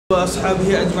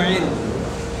আসহাবিহি আজমাইন।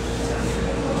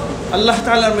 আল্লাহ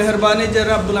তাআলার মেহেরবানি যে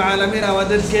রব্বুল আলামিন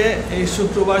আমাদেরকে এই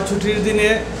শুক্রবার ছুটির দিনে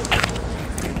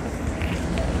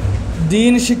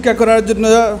দিন শিক্ষা করার জন্য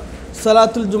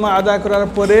সালাতুল জুমা আদায় করার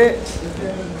পরে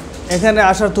এখানে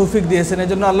আসার তৌফিক দিয়েছেন, এই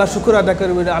জন্য আল্লাহ শুকর আদায়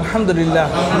করি, আলহামদুলিল্লাহ।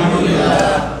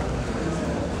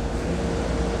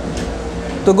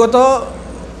 তো গত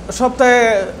সপ্তাহে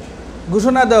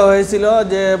ঘোষণা দেওয়া হয়েছিল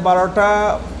যে 12টা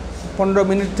 15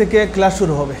 মিনিট থেকে ক্লাস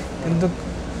শুরু হবে, কিন্তু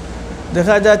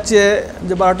দেখা যাচ্ছে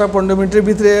যে 12টা 15 মিনিটের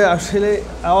ভিতরে আসলে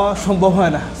আওয়া সম্ভব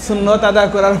হয় না। সুন্নত আদায়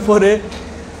করার পরে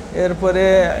এরপরে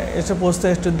এসে পৌঁছতে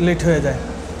একটু লেট হয়ে যায়।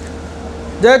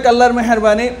 যাই হোক, আল্লাহর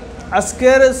মেহেরবানি,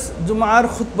 আজকের জুমার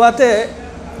খুতবাতে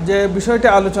যে বিষয়টা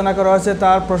আলোচনা করা হয়েছে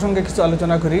তার প্রসঙ্গে কিছু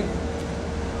আলোচনা করি।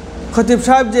 খতিব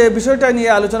সাহেব যে বিষয়টা নিয়ে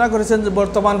আলোচনা করেছেন যে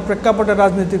বর্তমান প্রেক্ষাপটে,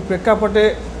 রাজনৈতিক প্রেক্ষাপটে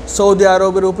সৌদি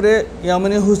আরবের উপরে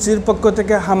ইয়েমেনি হুসির পক্ষ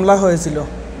থেকে হামলা হয়েছিল।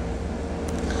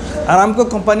 আরামকো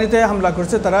কোম্পানিতে হামলা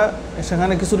করছে তারা,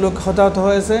 সেখানে কিছু লোক হতাহত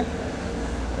হয়েছে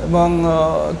এবং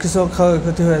কিছু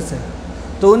ক্ষয়ক্ষতি হয়েছে।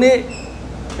 তো উনি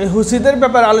এই হুসিদের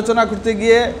ব্যাপারে আলোচনা করতে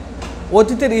গিয়ে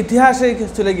অতীতের ইতিহাসে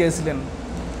চলে গিয়েছিলেন।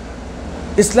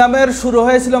 ইসলামের শুরু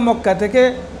হয়েছিল মক্কা থেকে,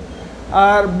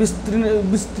 আর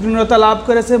বিস্তীর্ণতা লাভ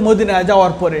করেছে মদিনায়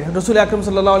যাওয়ার পরে, রসুল আকরাম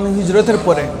সাল্লাল্লাহু আলাইহি হিজরতের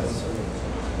পরে।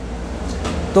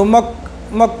 তো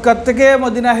মক্কা থেকে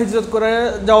মদিনা হিজরত করে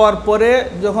যাওয়ার পরে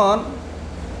যখন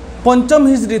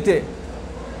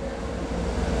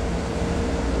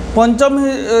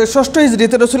ষষ্ঠ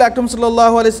হিজরিতে রসুল আকরাম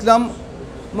সাল্লাল্লাহু আলাইহি ওয়াসাল্লাম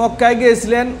মক্কায়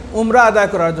গিয়েছিলেন উমরা আদায়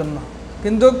করার জন্য।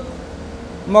 কিন্তু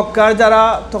মক্কার যারা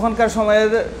তখনকার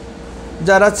সময়ের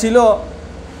যারা ছিল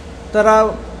তারা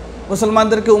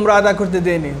মুসলমানদেরকে উমরা আদায় করতে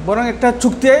দেয়নি, বরং একটা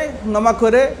চুক্তিনামা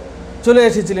করে চলে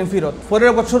এসেছিলেন ফিরত।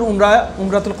 পরের বছর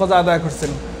উমরাতুল কজা আদায়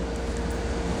করছেন।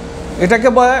 এটাকে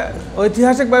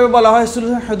ঐতিহাসিকভাবে বলা হয়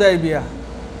সুলহ হুদাইবিয়া।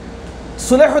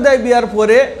 সুলহ হুদাইবিয়ার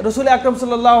পরে রসুল আকরাম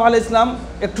সাল্লাল্লাহু আলাইহি ওয়াসাল্লাম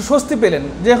একটু স্বস্তি পেলেন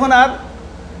যে এখন আর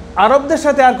আরবদের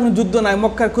সাথে আর কোনো যুদ্ধ নাই,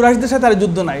 মক্কার কুরাইশদের সাথে আর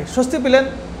যুদ্ধ নাই। স্বস্তি পেলেন,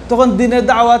 তখন দিনের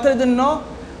দাওয়াতের জন্য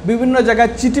বিভিন্ন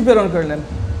জায়গায় চিঠি প্রেরণ করলেন।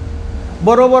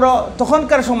 বড় বড়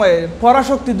তখনকার সময়ে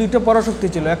পরাশক্তি, দুইটা পরাশক্তি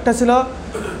ছিল, একটা ছিল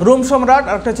রোম সম্রাট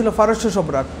আর একটা ছিল ফারস্য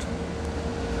সম্রাট।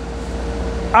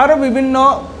 আরও বিভিন্ন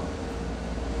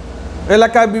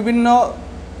এলাকায় বিভিন্ন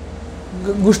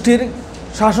গোষ্ঠীর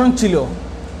শাসন ছিল।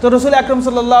 তো রসুল আকরাম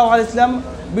সাল্লাল্লাহু আলাইহি ওয়াসাল্লাম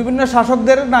বিভিন্ন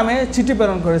শাসকদের নামে চিঠি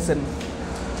প্রেরণ করেছেন।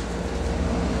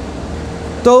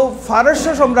 তো ফারস্য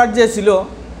সম্রাট যে ছিল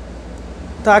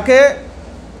তাকে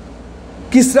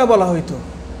কিসরা বলা হইতো।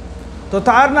 তো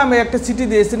তার নামে একটা চিঠি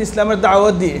দিয়েছেন ইসলামের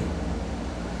দাওয়াত দিয়ে।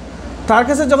 তার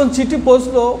কাছে যখন চিঠি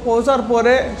পৌঁছার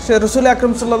পরে সে রসুল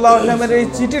আকরাম সাল্লাল্লাহু আলাইহি ওয়াসাল্লামের এই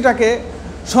চিঠিটাকে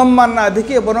সম্মান না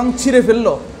দেখিয়ে বরং ছিঁড়ে ফেলল।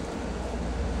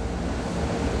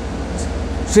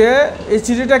 সে এই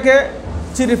চিঠিটাকে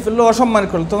ছিঁড়ে ফেললো, অসম্মান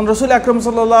করলো। তখন রসুল আকরাম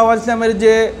সাল্লাল্লাহু আলাইহি ওয়াসাল্লামের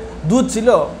যে দূত ছিল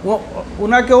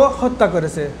ওনাকেও হত্যা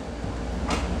করেছে।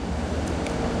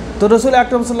 তো রসুল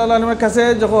আকরাম সাল্লাল্লাহু আলাইহি ওয়াসাল্লামের কাছে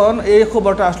যখন এই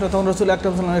খবরটা আসলো তখন রসুল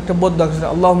আকরাম সাল্লাল্লাহু আলাইহি ওয়াসাল্লাম একটা বদদোয়া করেছিল,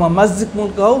 আল্লাহুম্মা মাজ্জিক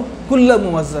মুলকাহু কুল্লা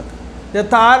মুমাজ্জাক, যে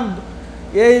তার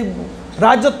এই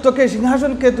রাজত্বকে,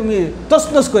 সিংহাসনকে তুমি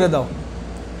তছনছ করে দাও।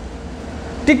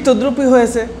 ঠিক তদ্রূপই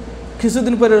হয়েছে।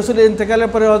 কিছুদিন পরে রসুলের ইন্তেকালের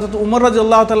পরে হযরত উমর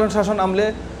রাদিয়াল্লাহু তাআলার শাসন আমলে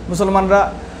মুসলমানরা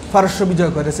ফারস্য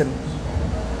বিজয় করেছেন।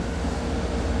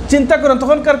 চিন্তা করেন,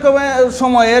 তখনকার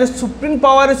সময়ের সুপ্রিম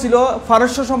পাওয়ারে ছিল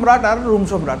ফারস্য সম্রাট আর রোম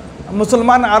সম্রাট।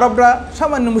 মুসলমান আরবরা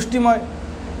সামান্য মুষ্টিময়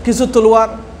কিছু তলোয়ার,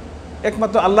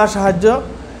 একমাত্র আল্লাহর সাহায্য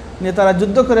নিয়ে তারা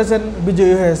যুদ্ধ করেছেন,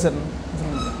 বিজয়ী হয়েছেন।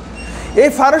 এই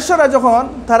ফারস্যরা যখন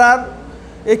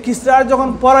এই কিসরার যখন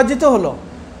পরাজিত হলো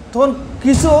তখন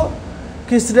কিছু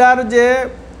কিসরার যে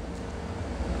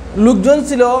লোকজন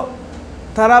ছিল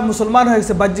তারা মুসলমান হয়ে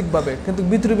গেছে বাহ্যিকভাবে, কিন্তু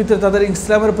ভিতরে ভিতরে তাদের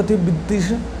ইসলামের প্রতি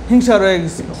হিংসা রয়ে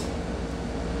গেছিল।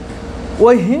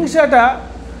 ওই হিংসাটা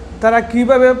তারা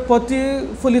কীভাবে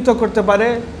প্রতিফলিত করতে পারে,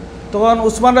 তখন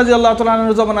উসমান রাদিয়াল্লাহু তাআলা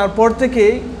আনহু জমানার পর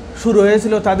থেকেই শুরু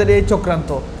হয়েছিল তাদের এই চক্রান্ত।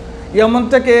 ইয়েমেন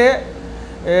থেকে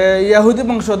ইয়াহুদি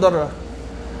বংশধর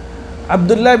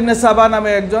আবদুল্লাহ ইবনে সাবা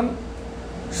নামে একজন,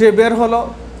 সে বের হলো,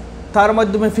 তার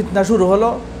মাধ্যমে ফিতনা শুরু হলো।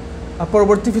 আর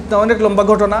পরবর্তী ফিতনা অনেক লম্বা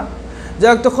ঘটনা। যাই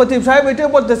হোক, তো খতিব সাহেব এটাও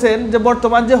বলতেছেন যে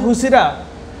বর্তমান যে হুসিরা,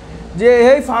 যে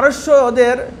এই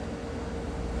ফারস্যদের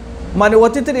মানে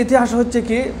অতীতের ইতিহাস হচ্ছে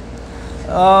কি,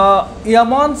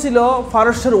 ইয়েমেন ছিল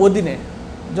ফারস্যের অধীনে।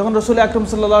 যখন রসুল আকরাম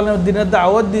সাল্লাল্লাহু আলাইহি ওয়াসাল্লাম দিনের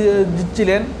দাওয়াত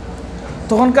দিচ্ছিলেন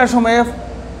তখনকার সময়ে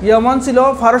ইয়েমেন ছিল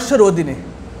ফারস্যের অধীনে।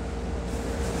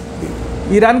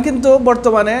 ইরান কিন্তু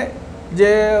বর্তমানে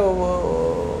যে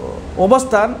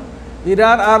অবস্থান,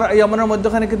 ইরান আর ইয়েমেনের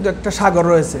মধ্যখানে কিন্তু একটা সাগর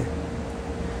রয়েছে।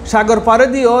 সাগর পাড়ে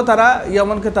দিয়েও তারা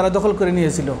ইয়েমেনকে তারা দখল করে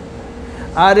নিয়েছিল।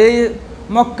 আর এই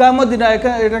মক্কা মদিনা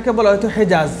এটাকে বলা হতো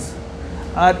হেজাজ,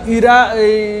 আর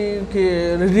এই কি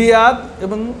রিয়াদ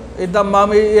এবং এই দাম্মাম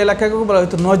এই এলাকাগুলো বলা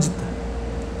হতো নজদ।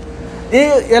 এই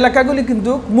এলাকাগুলি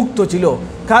কিন্তু মুক্ত ছিল,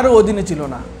 কারো অধীনে ছিল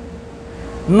না।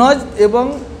 নজদ এবং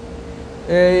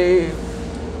এই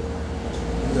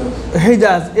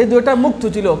হেজাজ এই দুটা মুক্ত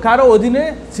ছিল, কারো অধীনে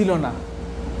ছিল না।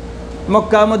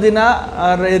 মক্কা মদিনা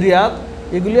আর রিয়াদ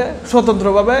এগুলি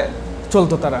স্বতন্ত্রভাবে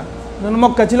চলতো তারা।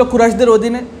 মক্কা ছিল কুরাইশদের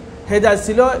অধীনে, হেজাজ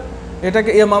ছিল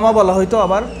এটাকে ইয়ামামা বলা হইতো।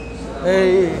 আবার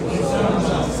এই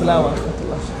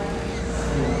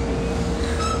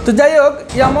তো যাই হোক,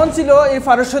 ইয়ামন ছিল এই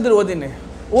ফারস্যদের অধীনে।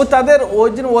 ও তাদের ওই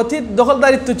যে অতীত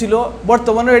দখলদারিত্ব ছিল,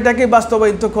 বর্তমানে এটাকে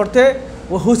বাস্তবায়িত করতে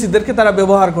ও হুসিদেরকে তারা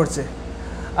ব্যবহার করছে।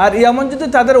 আর ইয়ামন যদি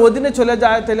তাদের অধীনে চলে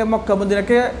যায় তাহলে মক্কা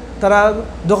মদিনাকে তারা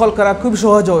দখল করা খুব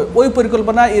সহজ হয়। ওই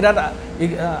পরিকল্পনা ইরান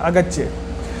আগাচ্ছে।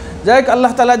 যাই হোক,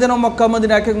 আল্লাহ তাআলা যেন মক্কা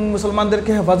মদিনাকে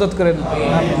মুসলমানদেরকে হেফাজত করেন।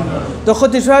 তো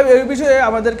খতিব সাহেব এই বিষয়ে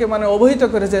আমাদেরকে অবহিত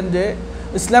করেছেন যে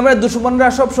ইসলামের দুশমনরা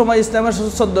সব সময় ইসলামের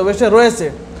ছদ্মবেশে রয়েছে।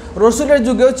 রসুলের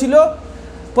যুগেও ছিল,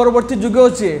 পরবর্তী যুগেও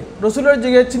ছিল। রসুলের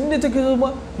যুগে চিহ্নিত কিছু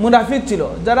মুনাফিক ছিল,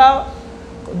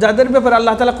 যাদের ব্যাপারে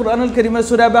আল্লাহ তাআলা কুরআনুল কারীমের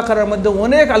সূরা বাকারার মধ্যে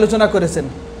অনেক আলোচনা করেছেন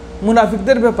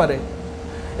মুনাফিকদের ব্যাপারে।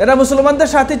 এরা মুসলমানদের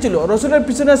সাথে ছিল, রসুলের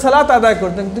পিছনে সালাত আদায়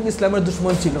করতেন, কিন্তু ইসলামের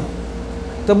দুশমন ছিল।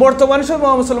 তো বর্তমান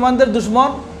সময় মুসলমানদের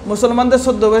দুশমন, মুসলমানদের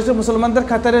ছদ্মবেশে মুসলমানদের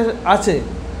খাতারে আছে।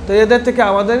 তো এদের থেকে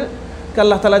আমাদেরকে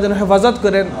আল্লাহ তাআলা যেন হেফাজত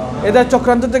করেন, এদের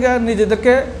চক্রান্ত থেকে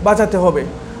নিজেদেরকে বাঁচাতে হবে।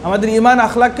 আমাদের ঈমান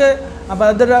আখলাককে,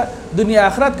 আমাদের দুনিয়া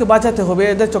আখরাতকে বাঁচাতে হবে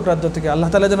এদের চক্রান্ত থেকে। আল্লাহ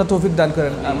তাআলা যেন তৌফিক দান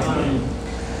করেন, আমিন।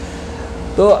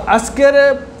 তো আজকের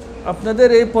আপনাদের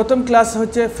এই প্রথম ক্লাস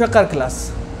হচ্ছে ফিকহের ক্লাস,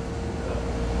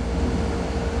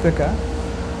 ফিকহ।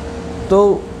 তো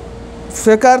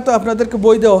ফিকহের তো আপনাদেরকে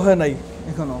বই দেওয়া হয় নাই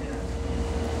এখনো,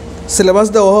 সিলেবাস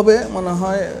দেওয়া হবে মনে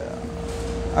হয়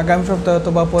আগামী সপ্তাহে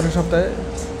অথবা পরের সপ্তাহে।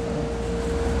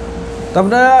 তো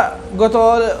আপনারা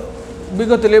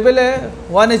বিগত লেভেলে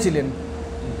 1-এ ছিলেন।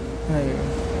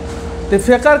 তো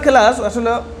ফিকহের ক্লাস,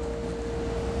 আসলে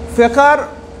ফিকহের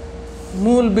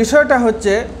মূল বিষয়টা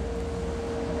হচ্ছে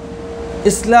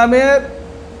ইসলামের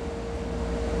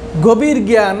গভীর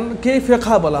জ্ঞানকেই ফিকহ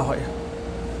বলা হয়।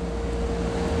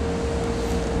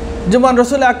 যেমন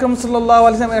রাসূল আকরাম সাল্লাল্লাহু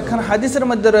আলাইহি ওয়াসাল্লাম এখানে হাদিসের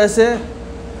মধ্যে রয়েছে,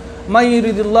 মা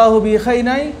ইউরিদুল্লাহু বিহি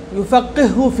খাইরান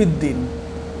ইউফাক্কিহু ফিদ্দিন।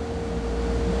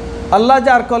 আল্লাহ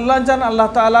যার কল্যাণ চান আল্লাহ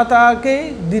তাআলা তাকে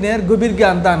দ্বীনের গভীর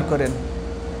জ্ঞান দান করেন।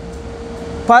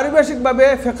 পারিভাষিকভাবে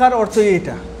ফিকহের অর্থ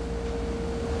এইটা,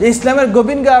 ইসলামের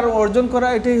গভীর জ্ঞান অর্জন করা,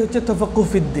 এটাই হচ্ছে তাফাক্কুহ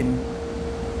ফিদ্দিন।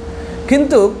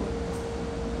 কিন্তু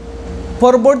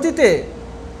পরবর্তীতে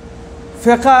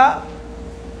ফিকহ,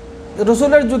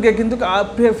 রসুলের যুগে কিন্তু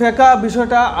ফিকহ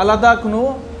বিষয়টা আলাদা কোনো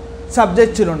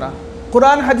সাবজেক্ট ছিল না।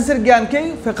 কোরআন হাদিসের জ্ঞানকেই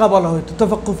ফিকহ বলা হতো,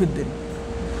 তাফাক্কুহ ফিদ্দিন।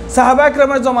 সাহাবা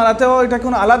একরামের জমানাতেও এটা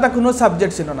কোনো আলাদা কোনো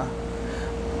সাবজেক্ট ছিল না।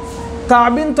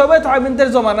 তবে তাবিনদের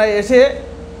জমানায় এসে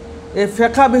এই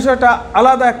ফিকহ বিষয়টা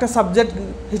আলাদা একটা সাবজেক্ট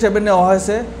হিসেবে নেওয়া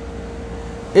হয়েছে।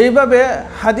 এইভাবে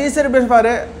হাদিসের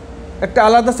ব্যাপারে একটা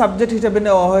আলাদা সাবজেক্ট হিসেবে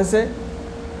নেওয়া হয়েছে,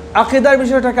 আকীদার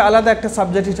বিষয়টাকে আলাদা একটা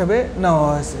সাবজেক্ট হিসেবে নেওয়া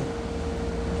হয়েছে,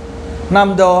 নাম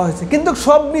দেওয়া হয়েছে। কিন্তু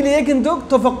সব মিলিয়ে কিন্তু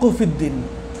তাফাক্কুহ ফিদ্দিন,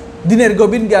 দ্বীনের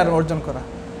গভীর জ্ঞান অর্জন করা।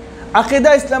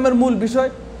 আকীদা ইসলামের মূল বিষয়,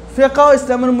 ফিকহ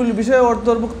ইসলামের মূল বিষয়ে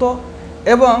অন্তর্ভুক্ত,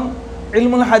 এবং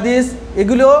ইলমুল হাদিস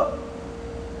এগুলো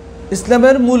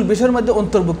ইসলামের মূল বিষয়ের মধ্যে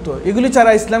অন্তর্ভুক্ত। এগুলি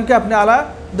ছাড়া ইসলামকে আপনি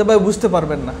আলাদাভাবে বুঝতে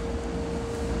পারবেন না।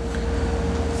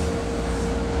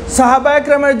 সাহাবা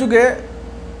একরামের যুগে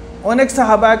অনেক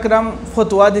সাহাবা একরাম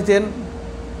ফতোয়া দিতেন।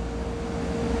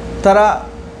 তারা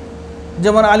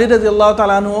যেমন আলী রাদিয়াল্লাহু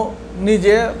তাআলা আনহু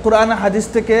নিজে কোরআন হাদিস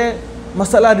থেকে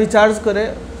মাসালা রিসার্চ করে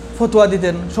ফতোয়া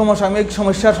দিতেন, সমসাময়িক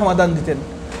সমস্যার সমাধান দিতেন।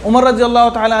 উমর রাদিয়াল্লাহু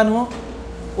তাআলা আনহু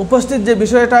উপস্থিত যে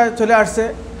বিষয়টা চলে আসছে,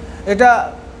 এটা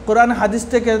কোরআন হাদিস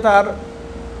থেকে তার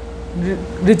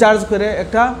রিসার্চ করে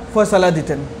একটা ফয়সালা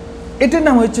দিতেন। এটার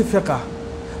নাম হচ্ছে ফিকহ।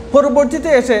 পরবর্তীতে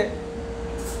এসে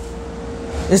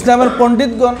ইসলামের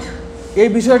পণ্ডিতগণ এই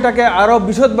বিষয়টাকে আরও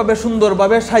বিশদভাবে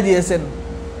সুন্দরভাবে সাজিয়েছেন।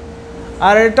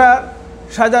 আর এটা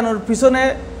সাজানোর পিছনে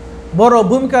বড়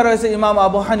ভূমিকা রয়েছে ইমাম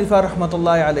আবু হানিফা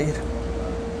রাহমাতুল্লাহি আলাইহির।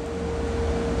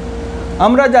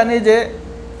 আমরা জানি যে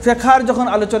ফিকহের যখন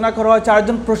আলোচনা করা হয়,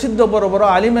 4জন প্রসিদ্ধ বড় বড়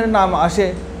আলিমের নাম আসে।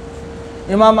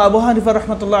 ইমাম আবু হানিফা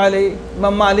রাহমাতুল্লাহি আলাইহি,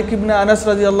 ইমাম মালিক ইবনে আনাস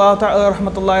রাদিয়াল্লাহু তাআলা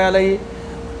রাহমাতুল্লাহি আলাইহি,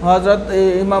 হযরত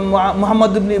ইমাম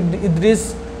মুহাম্মদ ইবনে ইদ্রিস,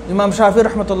 ইমাম শাফি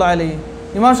রাহমাতুল্লাহি আলাইহি।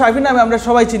 ইমাম শাফি নামে আমরা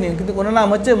সবাই চিনি, কিন্তু ওনার নাম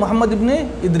হচ্ছে মুহাম্মদ ইবনে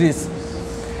ইদ্রিস।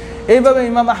 এইভাবে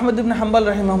ইমাম আহমদ ইবনে হাম্বল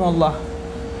রাহিমাহুল্লাহ,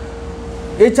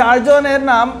 এই 4জনের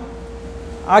নাম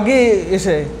আগে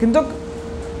এসে, কিন্তু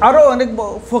আরও অনেক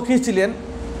ফকিহ ছিলেন,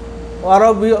 আরও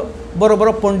বড়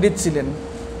বড় পণ্ডিত ছিলেন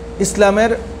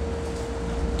ইসলামের।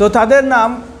 তো তাদের নাম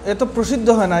এত প্রসিদ্ধ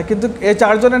হয় না, কিন্তু এই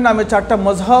চারজনের নামে চারটা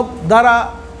মজহব দ্বারা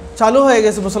চালু হয়ে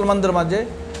গেছে মুসলমানদের মাঝে।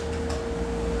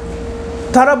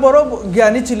 তারা বড়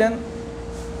জ্ঞানী ছিলেন,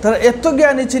 তারা এত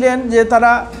জ্ঞানী ছিলেন যে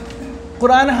তারা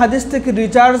কোরআন হাদিস থেকে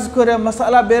রিচার্জ করে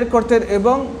মাসালা বের করতেন,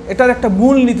 এবং এটার একটা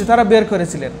মূল নীতি তারা বের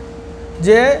করেছিলেন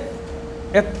যে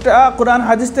একটা কোরআন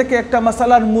হাদিস থেকে একটা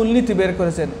মাসালার মূলনীতি বের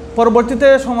করেছেন। পরবর্তীতে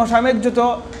সমসাময়িক যত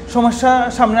সমস্যা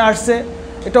সামনে আসছে,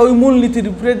 এটা ওই মূলনীতির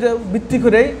উপরে ভিত্তি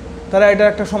করেই তারা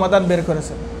এটার একটা সমাধান বের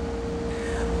করেছেন।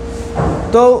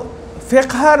 তো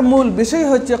ফিকহের মূল বিষয়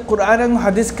হচ্ছে কোরআন এবং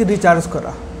হাদিসকে রিচার্জ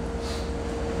করা,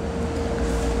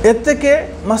 এর থেকে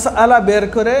মাসআলা বের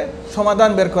করে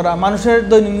সমাধান বের করা মানুষের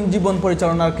দৈনন্দিন জীবন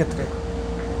পরিচালনার ক্ষেত্রে।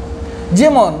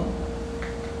 যেমন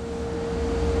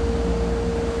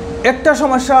একটা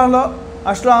সমস্যা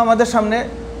আসলো আমাদের সামনে,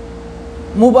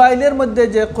 মোবাইলের মধ্যে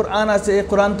যে কোরআন আছে, এই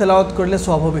কোরআন তেলাওয়াত করলে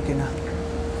সওয়াব হবে কিনা।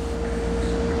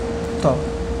 তো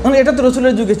এটা তো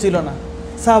রাসূলের যুগে ছিল না,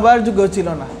 সাহাবার যুগেও ছিল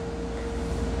না।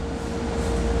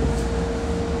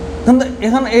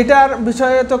 এখন এটার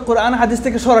বিষয়ে তো কোরআন হাদিস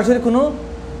থেকে সরাসরি কোনো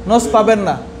নস পাবেন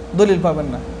না, দলিল পাবেন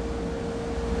না।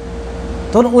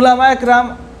 তখন উলামায়ে কেরাম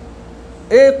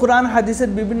এই কোরআন হাদিসের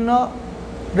বিভিন্ন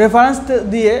রেফারেন্স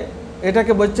দিয়ে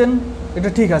এটাকে বলছেন এটা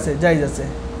ঠিক আছে, জায়েজ আছে।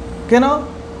 কেন?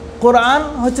 কোরআন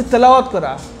হচ্ছে তেলাওয়াত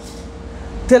করা।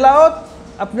 তেলাওয়াত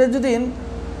আপনি যদি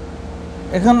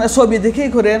এখন ছবি দেখেই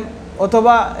করেন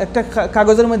অথবা একটা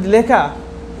কাগজের মধ্যে লেখা,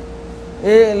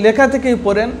 এই লেখা থেকেই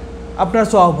পড়েন, আপনার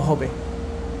সওয়াব হবে,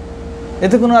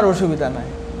 এতে কোনো আর অসুবিধা নাই।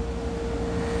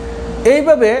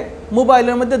 এইভাবে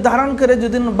মোবাইলের মধ্যে ধারণ করে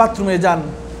যদি বাথরুমে যান,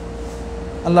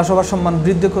 আল্লাহ সবার সম্মান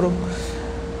বৃদ্ধি করুক,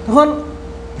 তখন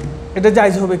এটা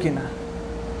জায়েজ হবে কি না।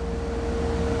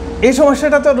 এই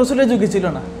সমস্যাটা তো রাসূলের যুগে ছিল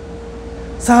না,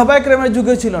 সাহাবায়ে কেরামের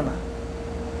যুগে ছিল না,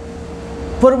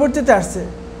 পরবর্তীতে আসছে।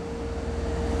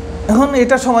 এখন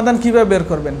এটা সমাধান কিভাবে বের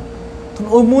করবেন?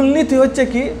 ওই মূলনীতি হচ্ছে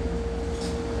কি,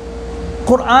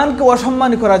 কোরআনকে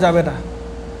অসম্মান করা যাবে না।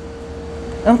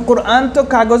 কোরআন তো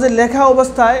কাগজে লেখা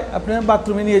অবস্থায় আপনি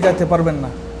বাথরুমে নিয়ে যেতে পারবেন না,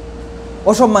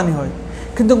 অসম্মানী হয়।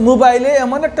 কিন্তু মোবাইলে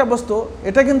এমন একটা বস্তু,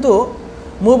 এটা কিন্তু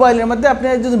মোবাইলের মধ্যে আপনি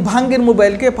যদি ভাঙ্গের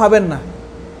মোবাইলকে পাবেন না,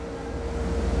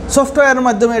 সফটওয়্যারের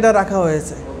মাধ্যমে এটা রাখা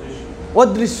হয়েছে,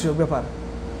 অদৃশ্য ব্যাপার।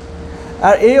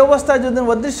 আর এই অবস্থায় যদি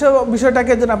অদৃশ্য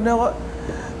বিষয়টাকে যদি আপনি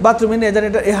বাথরুমে নিয়ে যান,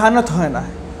 এটা ইহানত হয় না।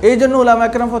 এই জন্য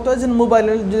উলামায়ে কেরাম ফতোয়া দিয়েছেন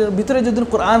মোবাইলের ভিতরে যদি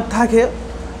কোরআন থাকে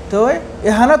তো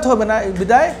ইহানত হবে না,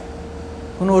 বিদায়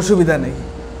কোনো অসুবিধা নেই।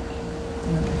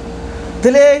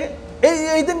 তাহলে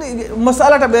এই দিন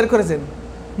মশালাটা বের করেছেন,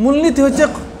 মূলনীতি হচ্ছে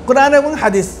কোরআন এবং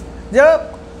হাদিস। যে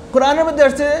কোরআনের মধ্যে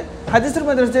আসছে, হাদিসের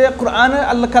মধ্যে আসছে, কোরআন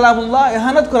আল্লাহ কালামুল্লাহ,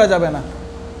 ইহানত করা যাবে না।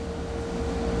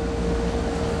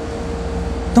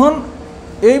 তখন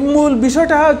এই মূল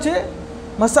বিষয়টা হচ্ছে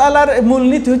মাসালার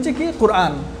মূলনীতি হচ্ছে কি,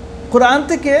 কোরআন। কোরআন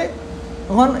থেকে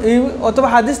এখন এই অথবা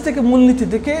হাদিস থেকে মূলনীতি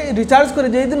থেকে রিচার্জ করে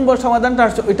যেই দিন সমাধানটা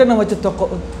আসছে, ওইটার নাম হচ্ছে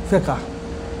ফিকহ।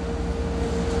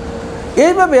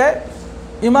 এইভাবে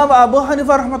ইমাম আবু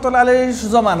হানিফা রহমতুল্লাহ আলাইহির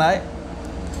জমানায়,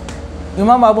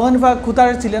 ইমাম আবু হানিফা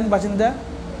কোথায় ছিলেন বাসিন্দা?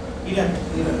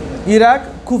 ইরাক,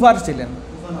 কুফার ছিলেন।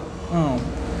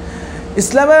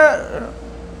 ইসলামের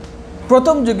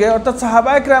প্রথম যুগে অর্থাৎ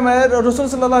সাহাবায়ে কেরামের রাসূল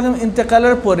সাল্লাল্লাহু আলাইহি ওয়াসাল্লাম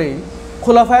ইন্তেকালের পরেই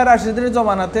খুলাফায়ে রাশিদিনের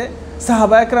জমানাতে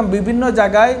সাহাবায়ে কেরাম বিভিন্ন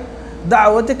জায়গায়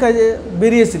দাওয়াতে কাজে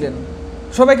বেরিয়েছিলেন।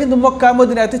 সবাই কিন্তু মক্কা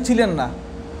মদিনাতে ছিলেন না,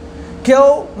 কেউ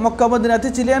মক্কা মদিনাতে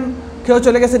ছিলেন, কেউ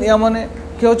চলে গেছেন ইয়ামনে,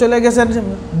 কেউ চলে গেছেন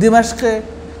দিমাশকে,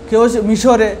 কেউ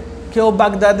মিশরে, কেউ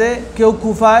বাগদাদে, কেউ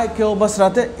কুফায়, কেউ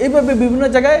বসরাতে, এইভাবে বিভিন্ন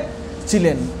জায়গায়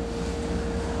ছিলেন,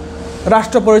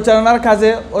 রাষ্ট্র পরিচালনার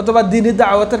কাজে অথবা দ্বীনি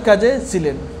দাওয়াতের কাজে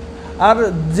ছিলেন। আর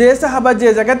যে সাহাবা যে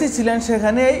জায়গাতেই ছিলেন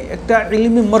সেখানেই একটা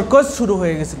ইলমি মরকজ শুরু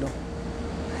হয়ে গেছিল।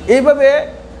 এইভাবে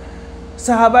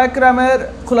সাহাবায়ে কেরামের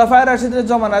খুলাফায়ে রাশিদের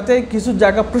জমানাতে কিছু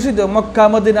জায়গা প্রসিদ্ধ, মক্কা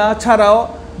মদিনা ছাড়াও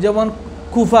যেমন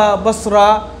কুফা, বসরা,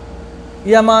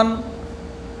 ইয়ামান,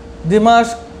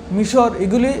 দিমাশক, মিশর,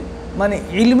 এগুলি মানে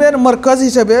ইলমের মরকজ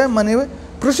হিসেবে মানে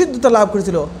প্রসিদ্ধতা লাভ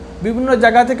করেছিল। বিভিন্ন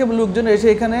জায়গা থেকে লোকজন এসে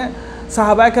এখানে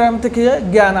সাহাবায়ে কেরাম থেকে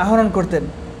জ্ঞান আহরণ করতেন।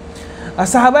 আর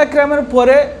সাহাবায়ে কেরামের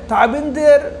পরে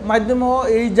তাবিনদের মাধ্যমেও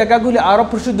এই জায়গাগুলি আরও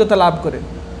প্রসিদ্ধতা লাভ করে।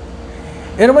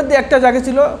 এর মধ্যে একটা জায়গা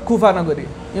ছিল কুফা নগরী।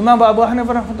 ইমাম আবু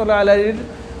হানিফা রাহমাতুল্লাহ আলাইহির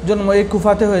জন্ম এই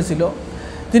কুফাতে হয়েছিল।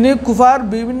 তিনি কুফার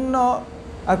বিভিন্ন,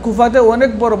 আর কুফাতে অনেক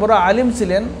বড় বড় আলিম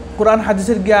ছিলেন, কোরআন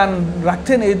হাদিসের জ্ঞান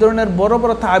রাখতেন, এই ধরনের বড়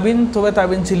বড়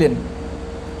তাবিন ছিলেন।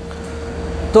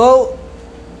 তো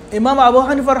ইমাম আবু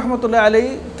হানিফা রাহমাতুল্লাহ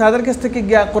আলাইহি তাদের কাছ থেকে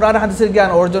কোরআন হাদিসের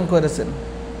জ্ঞান অর্জন করেছেন।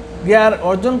 জ্ঞান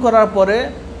অর্জন করার পরে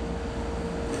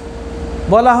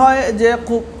বলা হয় যে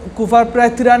কুফার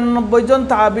প্রায় 93 জন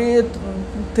তাবি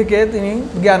থেকে তিনি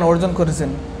জ্ঞান অর্জন করেছেন।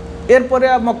 এরপরে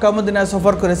মক্কা মদিনায়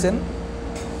সফর করেছেন।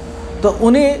 তো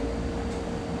উনি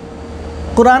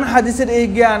কোরআন হাদিসের এই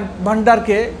জ্ঞান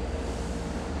ভাণ্ডারকে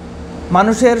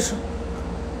মানুষের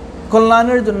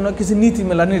কল্যাণের জন্য কিছু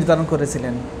নীতিমালা নির্ধারণ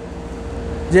করেছিলেন,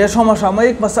 যে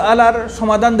সমসাময়িক মাসআলার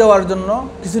সমাধান দেওয়ার জন্য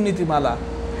কিছু নীতিমালা।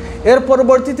 এর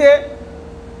পরবর্তীতে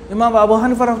ইমাম আবু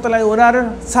হানিফা রাহমাতুল্লাহ ওনার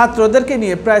ছাত্রদেরকে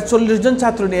নিয়ে প্রায় 40 জন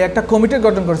ছাত্র নিয়ে একটা কমিটি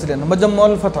গঠন করেছিলেন,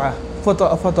 মুজাম্মুল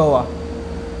ফতোয়া,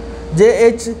 যে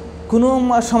এই কোনো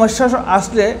সমস্যা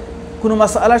আসলে, কোনো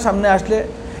মাসআলা সামনে আসলে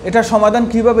এটা সমাধান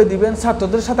কিভাবে দিবেন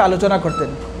ছাত্রদের সাথে আলোচনা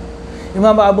করতেন।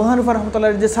 ইমাম আবু হানিফা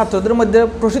রাহমাতুল্লাহর যে ছাত্রদের মধ্যে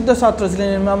প্রসিদ্ধ ছাত্র ছিলেন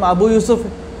ইমাম আবু ইউসুফ,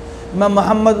 ইমাম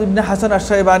মুহাম্মদ ইবনে হাসান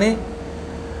আশ-শাইবানি,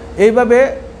 এইভাবে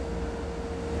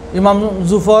ইমাম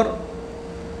জুফর,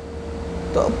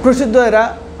 তো প্রসিদ্ধ এরা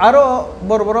আরও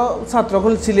বড় বড়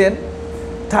ছাত্রগুলো ছিলেন।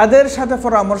 তাদের সাথে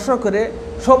পরামর্শ করে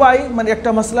সবাই মানে একটা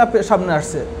মাসলা সামনে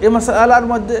আসছে, এই মাসআলার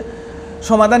মধ্যে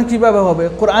সমাধান কিভাবে হবে,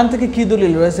 কোরআন থেকে কী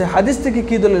দলিল রয়েছে, হাদিস থেকে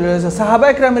কী দলিল রয়েছে, সাহাবা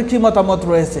ইকরামের কী মতামত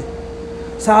রয়েছে,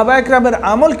 সাহাবা ইকরামের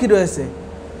আমল কী রয়েছে,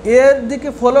 এর দিকে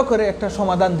ফলো করে একটা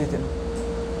সমাধান দিতেন।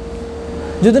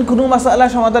 যদি কোনো মাসআলা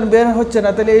সমাধান বের হচ্ছে না,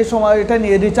 তাহলে এই সময় এটা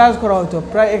নিয়ে রিচার্জ করা হতো।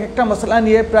 প্রায় একটা মশলা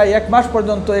নিয়ে প্রায় 1 মাস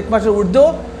পর্যন্ত, 1 মাসের ঊর্ধ্বেও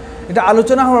এটা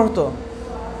আলোচনা হওয়া হতো,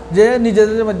 যে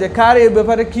নিজেদের মধ্যে কার এই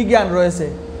ব্যাপারে কী জ্ঞান রয়েছে।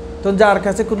 তো যার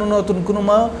কাছে কোনো নতুন কোনো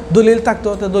দলিল থাকতো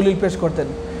তো দলিল পেশ করতেন।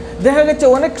 দেখা গেছে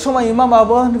অনেক সময় ইমাম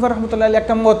আবু হানিফা রাহমাতুল্লাহ আলাইহি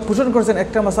একটা মত পোষণ করেছেন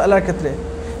একটা মাসআলার ক্ষেত্রে,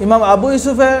 ইমাম আবু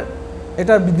ইউসুফে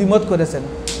এটার দ্বিমত করেছেন,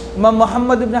 ইমাম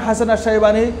মুহাম্মদ ইবনে হাসান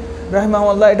আশ-শাইবানি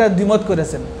রাহিমাহুল্লাহ এটা দ্বিমত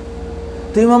করেছেন।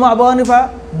 তো ইমাম আবু হানিফা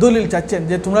দলিল চাচ্ছেন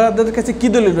যে তোমাদের কাছে কী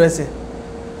দলিল রয়েছে,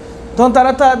 তখন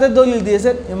তারা তাদের দলিল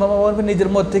দিয়েছেন। ইমাম আবু হানিফা নিজের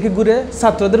মত থেকে ঘুরে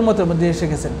ছাত্রদের মতের মধ্যে এসে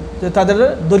গেছেন, যে তাদের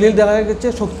দলিল দেখা গেছে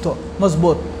শক্ত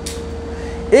মজবুত।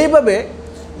 এইভাবে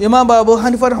ইমাম আবু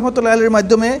হানিফা রাহমাতুল্লাহ আলাইহির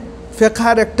মাধ্যমে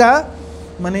ফিকহের একটা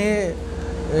মানে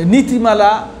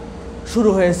নীতিমালা শুরু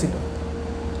হয়েছিল।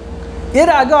 এর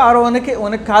আগেও আরও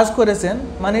অনেক কাজ করেছেন,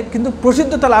 মানে কিন্তু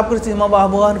প্রসিদ্ধতা লাভ করেছে ইমাম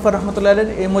আবু হানিফা রাহমাতুল্লাহ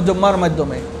আলাইহির এই মুজাম্মার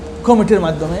মাধ্যমে, কমিটির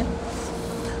মাধ্যমে।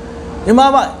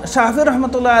 ইমাম শাফি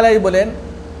রাহমাতুল্লাহ আলাইহি বলেন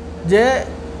যে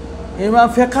ইমাম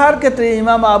ফিকহের ক্ষেত্রে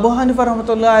ইমাম আবু হানিফা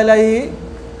রাহমাতুল্লাহ আলাইহি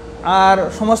আর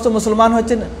সমস্ত মুসলমান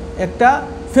হচ্ছেন একটা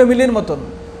ফ্যামিলির মতন,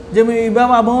 যে ইমাম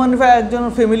আবু হানিফা একজন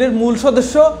ফ্যামিলির মূল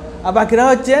সদস্য, আর বাকিরা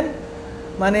হচ্ছেন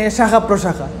মানে শাখা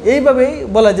প্রশাখা, এইভাবেই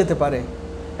বলা যেতে পারে।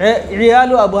 ইয়াল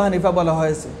ও আবু হানিফা বলা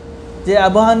হয়েছে, যে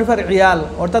আবু হানিফার ইয়াল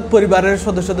অর্থাৎ পরিবারের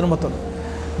সদস্যদের মতন,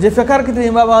 যে ফিকহের ক্ষেত্রে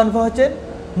ইমাম আবু হানিফা হচ্ছেন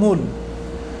মূল।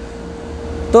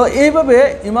 তো এইভাবে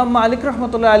ইমাম মালিক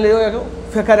রহমতুল্লাহ আলাইহি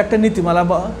ফিকহের একটা নীতিমালা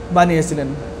বানিয়েছিলেন,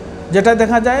 যেটা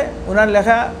দেখা যায় ওনার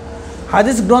লেখা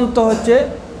হাদিস গ্রন্থ হচ্ছে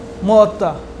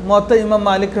মুওয়াত্তা ইমাম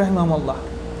মালিক রাহিমাহুল্লাহ।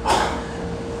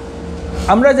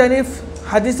 আমরা জানি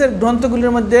হাদিসের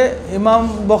গ্রন্থগুলির মধ্যে ইমাম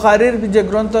বুখারীর যে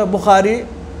গ্রন্থ, বুখারী,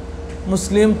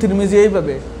 মুসলিম, তিরমিজি,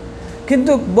 এইভাবে।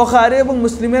 কিন্তু বুখারী এবং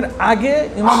মুসলিমের আগে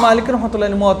ইমাম মালিক রহমতুল্লাহ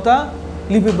আলাইহি মুওয়াত্তা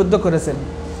লিপিবদ্ধ করেছেন,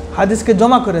 হাদিসকে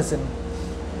জমা করেছেন।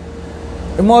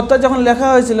 মুওয়াত্তা যখন লেখা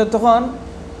হয়েছিল তখন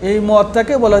এই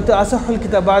মুওয়াত্তাকে বলা হতো আসাহুল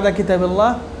কিতাব বাদা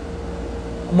কিতাবিল্লাহ,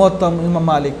 মুওয়াত্তা ইমাম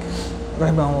মালিক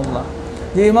রাহিমাহুল্লাহ।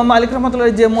 যে ইমাম মালিক রহমতুল্লাহ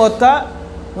যে মুওয়াত্তা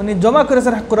উনি জমা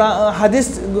করেছেন হাদিস,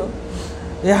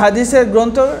 এই হাদিসের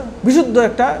গ্রন্থ বিশুদ্ধ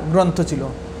একটা গ্রন্থ ছিল।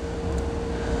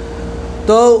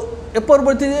 তো এর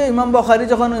পরবর্তীতে ইমাম বুখারী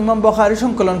যখন ইমাম বুখারী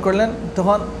সংকলন করলেন,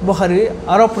 তখন বুখারী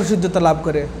আরও প্রসিদ্ধতা লাভ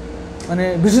করে, মানে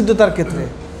বিশুদ্ধতার ক্ষেত্রে।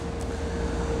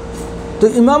 তো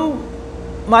ইমাম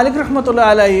মালিক রহমতুল্লাহ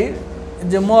আলাইহি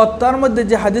যে মুওয়াত্তার মধ্যে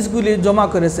যে হাদিসগুলি জমা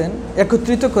করেছেন,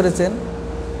 একত্রিত করেছেন,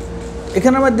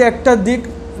 এখানের মধ্যে একটা দিক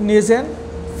নিয়েছেন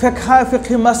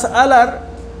ফিকহি মাসআলার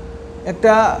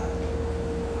একটা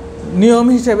নিয়ম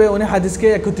হিসেবে উনি হাদিসকে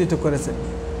একত্রিত করেছেন,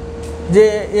 যে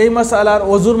এই মাসআলার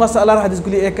ওযুর মাসআলার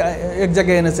হাদিসগুলি এক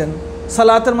জায়গায় এনেছেন,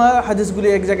 সালাতের হাদিসগুলি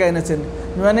এক জায়গায় এনেছেন,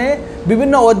 মানে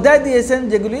বিভিন্ন অধ্যায় দিয়েছেন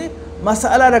যেগুলি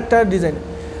মাসআলার একটা ডিজাইন।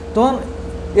 তখন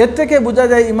এর থেকে বোঝা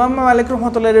যায় ইমাম মালিক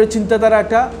রহমতুল্লাহর চিন্তাধারা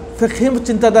একটা ফিকহি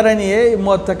চিন্তাধারা নিয়ে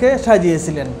মুওয়াত্তাকে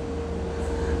সাজিয়েছিলেন,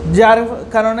 যার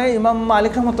কারণে ইমাম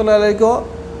মালিক রহমতুল্লাহ আলাইহিও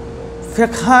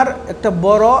ফিকহের একটা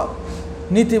বড়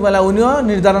নীতিমালা উনিও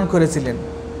নির্ধারণ করেছিলেন।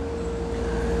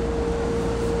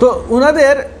 তো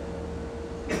ওনাদের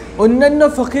অন্যান্য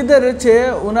ফকিদের চেয়ে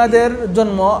ওনাদের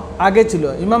জন্ম আগে ছিল।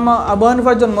 ইমাম আবু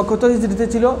হানিফার জন্ম কত হিজরিতে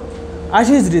ছিল?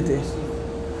 80 হিজরিতে।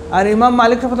 আর ইমাম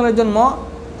মালিক রহমতুল্লাহর জন্ম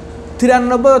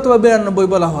 93 অথবা 92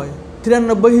 বলা হয়,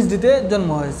 93 হিজরিতে জন্ম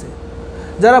হয়েছে।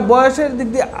 যারা বয়সের দিক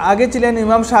দিয়ে আগে ছিলেন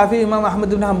ইমাম শাফি, ইমাম আহমদ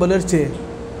ইবনে হাম্বলের চেয়ে।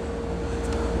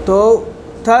 তো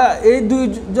এই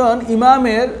দুইজন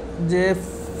ইমামের যে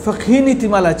ফিকহি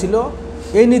নীতিমালা ছিল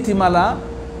এই নীতিমালা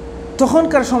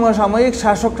তখনকার সমসাময়িক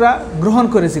শাসকরা গ্রহণ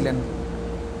করেছিলেন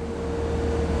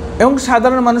এবং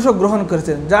সাধারণ মানুষও গ্রহণ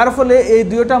করেছেন, যার ফলে এই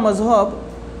দুইটা মজহব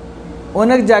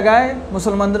অনেক জায়গায়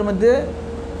মুসলমানদের মধ্যে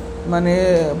মানে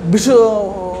বিশ্ব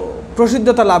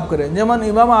প্রসিদ্ধতা লাভ করে। যেমন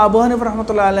ইমাম আবু হানিফা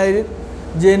রহমতুল্লাহ আলাইহির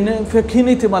যে ফিকহি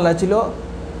নীতিমালা ছিল,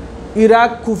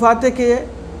 ইরাক কুফা থেকে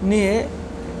নিয়ে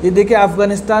এদিকে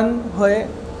আফগানিস্তান হয়ে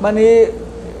মানে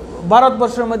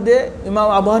ভারতবর্ষের মধ্যে ইমাম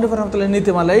আবু হানিফা রহমতুল্লাহ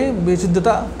নীতিমালাই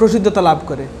প্রসিদ্ধতা লাভ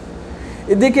করে।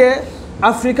 এদিকে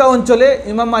আফ্রিকা অঞ্চলে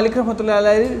ইমাম মালিক রহমতুল্লাহ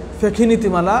আলাইহির ফিকহি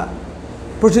নীতিমালা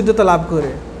প্রসিদ্ধতা লাভ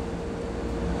করে।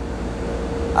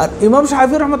 আর ইমাম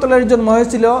শাফি রহমতুল্লাহর জন্ম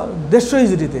হয়েছিল 150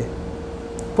 হিজরিতে।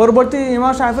 পরবর্তী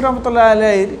ইমাম শাফি রহমতুল্লাহ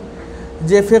আলাইহির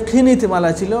যে ফিকহি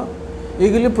নীতিমালা ছিল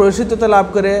এগুলি প্রসিদ্ধতা লাভ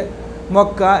করে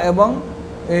মক্কা এবং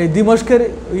এই দিমস্কের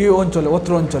এই অঞ্চলে,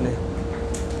 অত্র অঞ্চলে,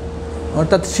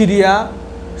 অর্থাৎ সিরিয়া,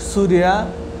 সুরিয়া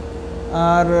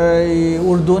আর এই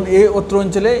উর্দুন, এই অত্র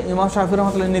অঞ্চলে ইমাম শাফি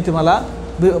রহমতুল্লাহর নীতিমালা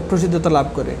প্রসিদ্ধতা লাভ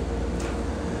করে।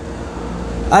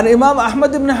 আর ইমাম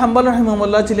আহমদ ইবনে হাম্বল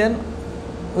রাহিমাহুল্লাহ ছিলেন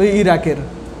ওই ইরাকের।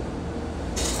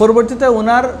 পরবর্তীতে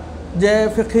ওনার যে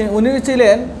ফিকহি, উনি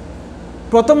ছিলেন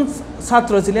প্রথম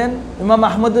ছাত্র ছিলেন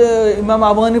ইমাম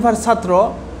আবু হানিফার ছাত্র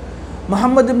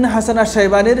মুহাম্মদ ইবনে হাসান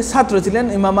আশ-শাইবানির ছাত্র ছিলেন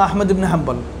ইমাম আহমদ ইবনে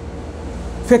হাম্বল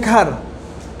ফিকহার।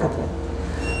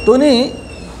 তো উনি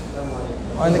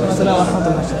ওয়ালাইকুম আসসালাম ওয়া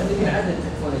রাহমাতুল্লাহ,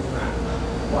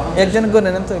 একজন করে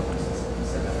নেন তো একটু।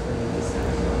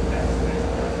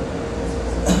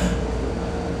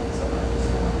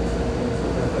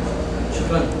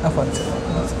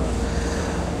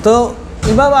 তো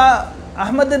ইমাম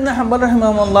আহমদ ইবনে হাম্বল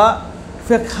রাহিমাহুল্লাহ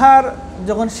ফিকহার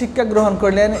যখন শিক্ষা গ্রহণ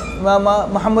করলেন ইমাম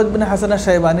মুহাম্মদ ইবনে হাসান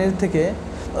আশ-শাইবানির থেকে,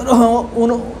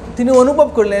 তিনি অনুভব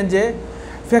করলেন যে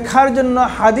ফিকহার জন্য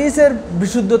হাদিসের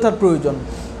বিশুদ্ধতার প্রয়োজন।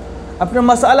 আপনার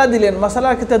মাসালা দিলেন,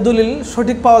 মাসালার ক্ষেত্রে দলিল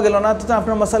সঠিক পাওয়া গেল না, তো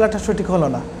আপনার মাসালাটা সঠিক হলো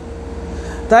না।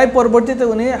 তাই পরবর্তীতে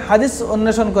উনি হাদিস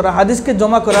অন্বেষণ করা, হাদিসকে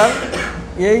জমা করার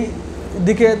এই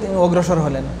দিকে অগ্রসর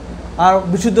হলেন আর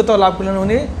বিশুদ্ধতা লাভ করলেন।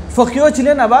 উনি ফকিও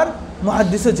ছিলেন আবার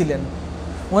মুহাদ্দিসও ছিলেন।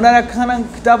 ওনার একখানা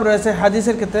কিতাব রয়েছে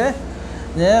হাদিসের ক্ষেত্রে,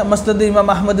 যে মুসনাদ ইমাম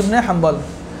আহমদ ইবনে হাম্বল,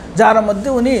 যার মধ্যে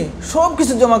উনি সব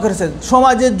কিছু জমা করেছেন।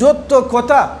 সমাজে যত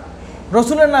কথা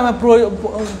রসুলের নামে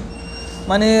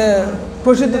মানে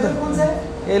প্রসিদ্ধ,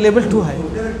 এই লেভেল 2 হয়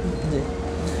জি,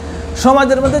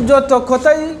 সমাজের মধ্যে যত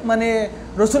কথাই মানে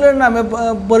রসুলের নামে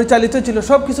পরিচালিত ছিল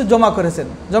সব কিছু জমা করেছেন।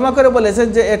 জমা করে বলেছেন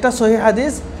যে এটা সহিহ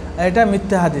হাদিস, এটা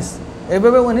মিথ্যা হাদিস,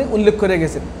 এভাবে উনি উল্লেখ করে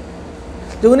গেছেন।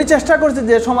 যে উনি চেষ্টা করছেন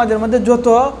যে সমাজের মধ্যে যত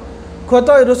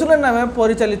কথা রসুলের নামে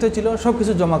পরিচালিত ছিল সব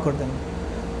কিছু জমা করতেন।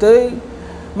 তো এই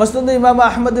মুসনাদ ইমাম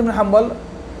আহমদ ইবনে হাম্বল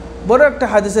বড় একটা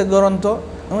হাদিসের গ্রন্থ,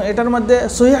 এবং এটার মধ্যে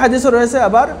সহিহ হাদিসও রয়েছে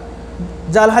আবার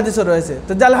জাল হাদিসও রয়েছে।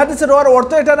 তো জাল হাদিসের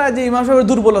অর্থ এটা না যে ইমাম সাহেবের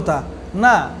দুর্বলতা,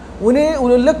 না, উনি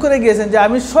উল্লেখ করে গিয়েছেন যে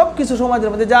আমি সব কিছু সমাজের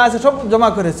মধ্যে যা আছে সব জমা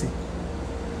করেছি,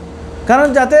 কারণ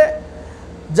যাতে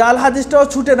জাল হাদিসটাও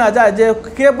ছুটে না যায় যে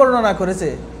কে বর্ণনা করেছে,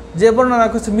 যে বর্ণনা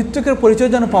করেছে মৃত্যুকের পরিচয়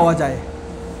যেন পাওয়া যায়,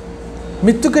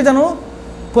 মৃত্যুকে যেন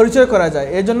পরিচয় করা যায়,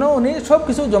 এই জন্য উনি সব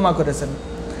কিছু জমা করেছেন।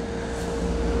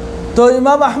 তো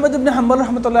ইমাম আহমদ ইবনে হাম্বল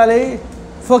রহমতুল্লাহ আলাইহি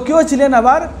ফকিও ছিলেন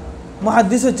আবার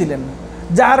মুহাদ্দিসও ছিলেন,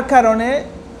 যার কারণে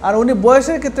আর উনি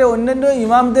বয়সের ক্ষেত্রে অন্যান্য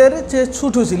ইমামদের চেয়ে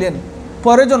ছোট ছিলেন,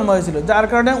 পরে জন্ম হয়েছিল, যার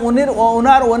কারণে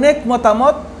ওনার অনেক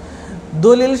মতামত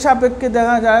দলিল সাপেক্ষে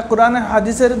দেখা যায়, কোরআন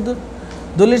হাদিসের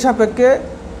দলিল সাপেক্ষে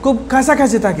খুব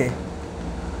কাছাকাছি থাকে।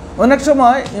 অনেক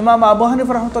সময় ইমাম আবু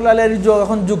হানিফা রহমতুল্লাহ আলাইহির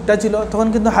যখন যুগটা ছিল তখন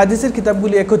কিন্তু হাদিসের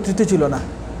কিতাবগুলি একত্রিত ছিল না।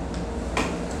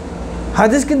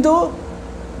 হাদিস কিন্তু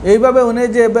এইভাবে উনি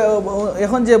যে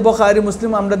এখন যে বুখারী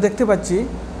মুসলিম আমরা দেখতে পাচ্ছি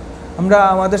আমরা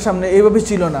আমাদের সামনে, এইভাবে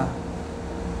ছিল না।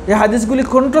 এই হাদিসগুলি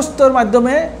কণ্ঠস্থর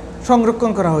মাধ্যমে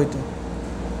সংরক্ষণ করা হইতো।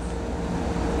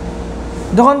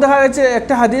 যখন দেখা গেছে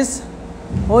একটা হাদিস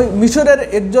ওই মিশরের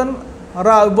একজন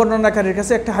বর্ণনাকারীর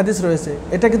কাছে একটা হাদিস রয়েছে,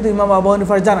 এটা কিন্তু ইমাম আবু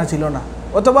হানিফার জানা ছিল না,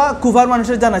 অথবা কুফার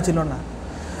মানুষের জানা ছিল না,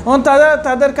 এবং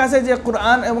তাদের কাছে যে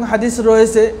কোরআন এবং হাদিস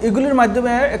রয়েছে এগুলির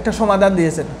মাধ্যমে একটা সমাধান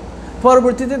দিয়েছেন।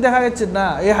 পরবর্তীতে দেখা যাচ্ছে না,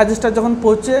 এই হাদিসটা যখন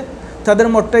পৌঁছে তাদের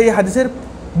মতটা এই হাদিসের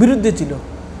বিরুদ্ধে ছিল,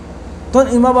 তখন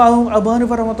ইমাম আবু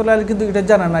হানিফা রহমতুল্লাহ আলাইহি কিন্তু এটা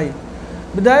জানা নাই,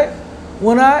 বিদায়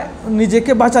ওনা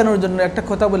নিজেকে বাঁচানোর জন্য একটা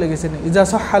কথা বলে গেছেন, ইজা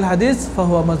সাহাল হাদিস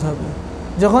ফাহুয়া মাযহাবি,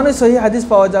 যখনই সহি হাদিস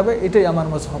পাওয়া যাবে এটাই আমার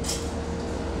মাযহাব।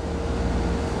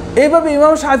 এইভাবে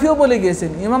ইমাম শাফিও বলে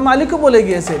গিয়েছেন, ইমাম মালিকও বলে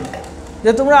গিয়েছেন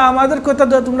যে তোমরা আমাদের কথা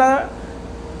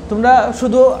তোমরা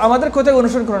শুধু আমাদের কথাকে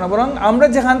অনুসরণ করো না, বরং আমরা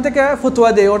যেখান থেকে ফতোয়া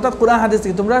দেই অর্থাৎ কোরআন হাদিস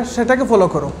থেকে তোমরা সেটাকে ফলো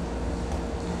করো।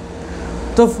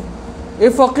 তো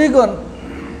এই ফকিহগণ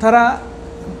তারা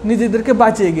নিজেদেরকে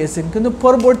বাঁচিয়ে গিয়েছেন, কিন্তু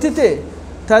পরবর্তীতে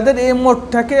তাদের এই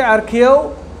মতটাকে আর কেউ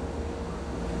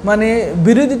মানে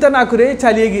বিরোধিতা না করে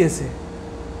চালিয়ে গিয়েছে।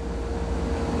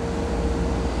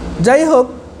 যাই হোক,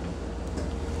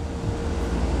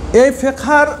 এই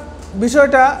ফিকহার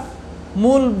বিষয়টা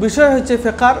মূল বিষয় হচ্ছে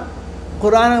ফিকহার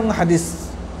কোরআন এবং হাদিস।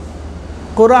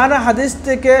 কোরআন হাদিস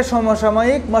থেকে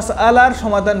সমসাময়িক মাসআলার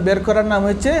সমাধান বের করার নাম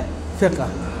হচ্ছে ফিকহ।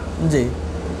 জি,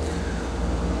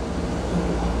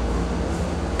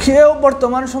 কেউ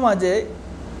বর্তমান সমাজে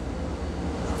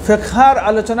ফিকহার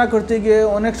আলোচনা করতে গিয়ে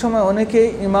অনেক সময় অনেকেই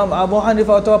ইমাম আবু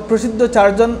হানিফা অথবা প্রসিদ্ধ 4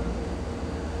 জন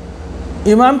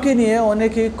ইমামকে নিয়ে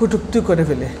অনেকেই কটূক্তি করে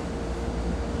ফেলে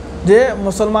যে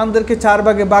মুসলমানদেরকে 4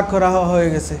 ভাগে ভাগ করা হয়ে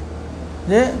গেছে,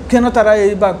 যে কেন তারা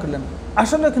এই ভাগ করলেন।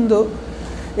 আসলে কিন্তু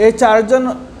এই 4 জন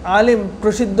আলিম,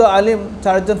 প্রসিদ্ধ আলিম,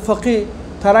 4 জন ফকি,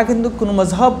 তারা কিন্তু কোনো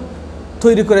মজহব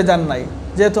তৈরি করে যান নাই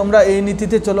যে তোমরা এই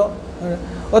নীতিতে চলো,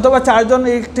 অথবা 4 জন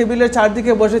এই টেবিলের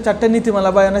চারদিকে বসে 4টা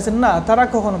নীতিমালা বানাইছেন, না, তারা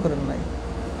কখনো করেন নাই।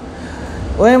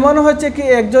 ওই মনে হচ্ছে কি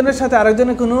একজনের সাথে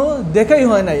আরেকজনের কোনো দেখাই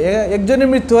হয় নাই, একজনের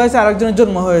মৃত্যু হয়েছে আরেকজনের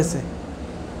জন্ম হয়েছে,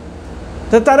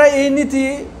 তো তারা এই নীতি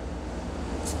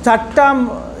 4টা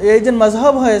এই যে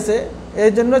মজহব হয়েছে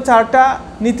এই জন্য 4টা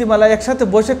নীতিমালা একসাথে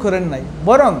বসে করেন নাই,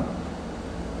 বরং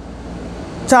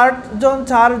 4 জন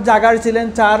 4 জায়গার ছিলেন,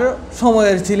 4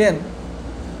 সময়ের ছিলেন।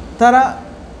 তারা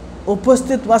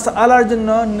উপস্থিত মাসআলার জন্য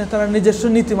তারা নিজস্ব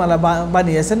নীতিমালা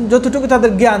বানিয়েছেন, যতটুকু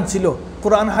তাদের জ্ঞান ছিল,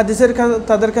 কোরআন হাদিসের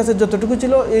তাদের কাছে যতটুকু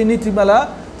ছিল এই নীতিমালা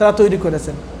তারা তৈরি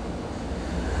করেছেন।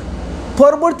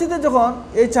 পরবর্তীতে যখন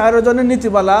এই 4 জনের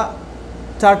নীতিমালা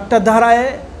 4টা ধারায়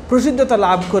প্রসিদ্ধতা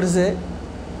লাভ করেছে,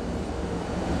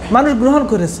 মানুষ গ্রহণ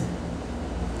করেছে,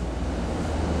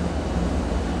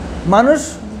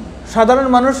 সাধারণ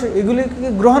মানুষ এগুলিকে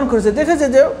গ্রহণ করেছে, দেখেছে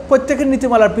যে প্রত্যেকের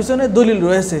নীতিমালার পিছনে দলিল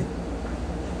রয়েছে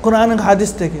কোরআন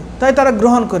হাদিস থেকে, তাই তারা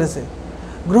গ্রহণ করেছে।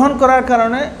 গ্রহণ করার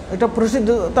কারণে এটা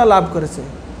প্রসিদ্ধতা লাভ করেছে।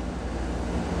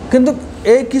 কিন্তু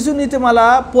এই কিছু নীতিমালা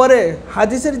পরে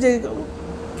হাদিসের যে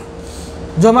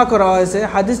জমা করা হয়েছে,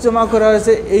 হাদিস জমা করা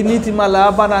হয়েছে এই নীতিমালা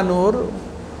বানানোর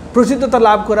প্রসিদ্ধতা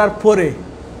লাভ করার পরে,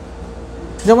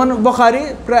 যেমন বুখারী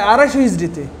প্রায় 250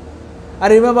 হিজরিতে, আর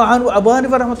ইমাম আবু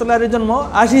হানিফা রাহমাতুল্লাহির জন্ম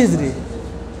 80 হিজরি,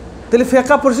 তাহলে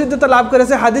ফিকহ প্রসিদ্ধতা লাভ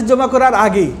করেছে হাদিস জমা করার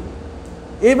আগেই।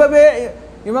 এইভাবে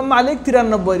ইমাম মালিক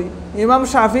 93, ইমাম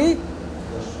শাফি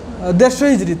 150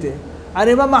 হিজরিতে, আর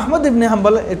ইমাম আহমদ ইবনে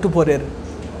হাম্বল একটু পরের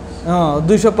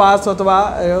 205 অথবা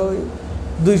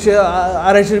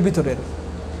 200-250 ভিতরের।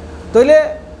 তাহলে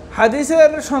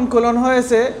হাদিসের সংকলন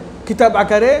হয়েছে কিতাব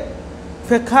আকারে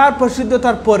ফিকহার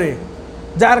প্রসিদ্ধতার পরে,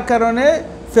 যার কারণে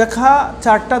ফিকহ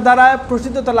 4টা দ্বারায়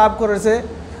প্রসিদ্ধতা লাভ করেছে।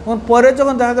 এবং পরে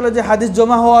যখন দেখা গেল যে হাদিস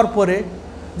জমা হওয়ার পরে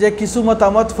যে কিছু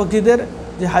মতামত ফকিদের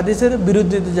যে হাদিসের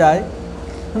বিরুদ্ধে যায়,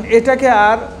 এটাকে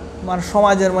আর মানে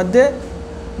সমাজের মধ্যে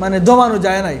মানে দমানো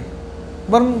যায় নাই,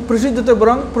 বরং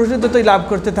প্রসিদ্ধতাই লাভ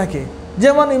করতে থাকে।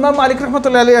 যেমন ইমাম মালিক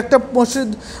রাহমাতুল্লাহি আলাইহি একটা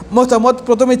মতামত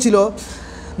প্রথমে ছিল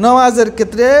নামাজের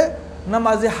ক্ষেত্রে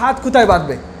নামাজে হাত কোথায়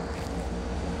বাঁধবে,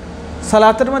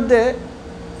 সালাতের মধ্যে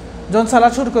যখন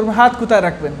সালাত শুরু করবেন হাত কোথায়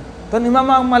রাখবেন, তখন ইমাম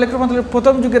মালিক রাহমাতুল্লাহি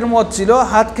প্রথম যুগের মত ছিল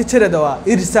হাতকে ছেড়ে দেওয়া,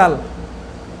 ইরসাল,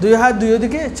 2 হাত 2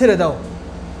 দিকে ছেড়ে দাও,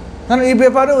 কারণ এই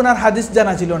ব্যাপারে ওনার হাদিস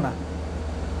জানা ছিল না।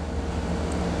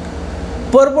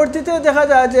 পরবর্তীতে দেখা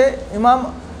যায় যে ইমাম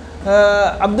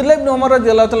আব্দুল্লাহ ইবনে ওমর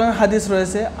রাদিয়াল্লাহু তাআলার হাদিস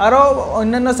রয়েছে, আরও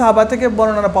অন্যান্য সাহাবা থেকে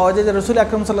বর্ণনা পাওয়া যায় যে রাসূল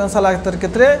আকরাম সাল্লাল্লাহু আলাইহি সাল্লামের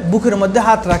ক্ষেত্রে বুকের মধ্যে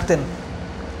হাত রাখতেন,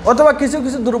 অথবা কিছু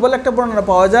কিছু দুর্বল একটা বর্ণনা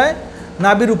পাওয়া যায়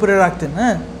নাভির উপরে রাখতেন।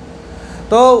 হ্যাঁ,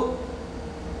 তো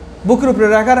বুকের উপরে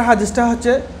রাখার হাদিসটা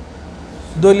হচ্ছে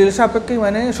দলিল সাপেক্ষে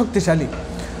মানে শক্তিশালী।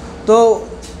 তো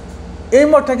এই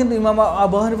মতটা কিন্তু ইমাম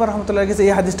আবু হানিফা রাহমাতুল্লাহির কাছে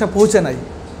এই হাদিসটা পৌঁছে নাই,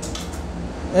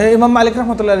 ইমাম মালিক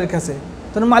রাহমাতুল্লাহির কাছে।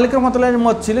 তখন মালিক রাহমাতুল্লাহির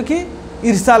মত ছিল কি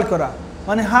ইরসাল করা,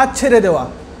 মানে হাত ছেড়ে দেওয়া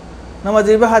নামাজ।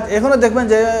 এইভাবে হাত এখনও দেখবেন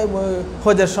যে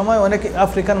হজের সময় অনেক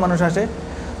আফ্রিকান মানুষ আসে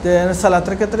যে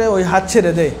সালাতের ক্ষেত্রে ওই হাত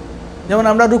ছেড়ে দেয়, যেমন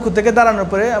আমরা রুকু থেকে দাঁড়ানোর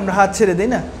পরে আমরা হাত ছেড়ে দিই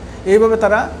না, এইভাবে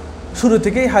তারা শুরু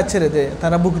থেকেই হাত ছেড়ে দেয়,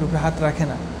 তারা বুকের উপরে হাত রাখে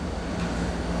না।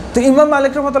 তো ইমাম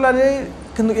মালিক রাহমাতুল্লাহি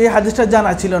কিন্তু এই হাদিসটা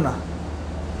জানা ছিল না।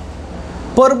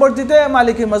 পরবর্তীতে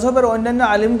মালিকি মাযহাবের অন্যান্য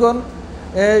আলিমগণ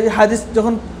এই হাদিস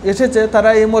যখন এসেছে তারা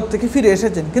এই মত থেকে ফিরে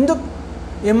এসেছেন, কিন্তু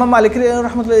ইমাম মালিক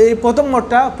রাহমাতুল্লাহি এই প্রথম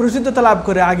মতটা প্রসিদ্ধতা লাভ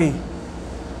করে আগেই,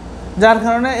 যার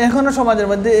কারণে এখনও সমাজের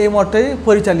মধ্যে এই মতটাই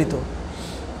পরিচালিত।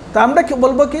 তা আমরা কি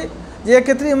বলবো কি যে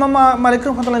এক্ষেত্রে ইমাম মালিক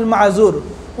রাহমাতুল্লাহি মাযুর,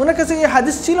 ওনার কাছে এই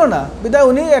হাদিস ছিল না বিধায়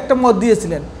উনি একটা মত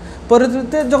দিয়েছিলেন।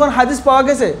 পরবর্তীতে যখন হাদিস পাওয়া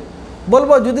গেছে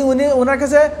বলবো যদি ওনার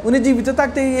কাছে উনি জীবিত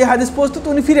থাকতে এই হাদিস পৌঁছতো তো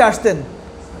উনি ফিরে আসতেন,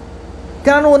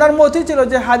 কারণ ওনার মতই ছিল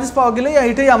যে হাদিস পাওয়া গেলেই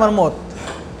এটাই আমার মত।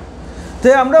 তো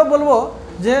আমরাও বলবো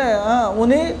যে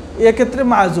উনি এক্ষেত্রে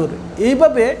মাযুর।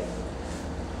 এইভাবে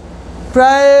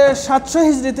প্রায় 700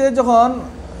 হিজরিতে যখন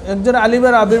একজন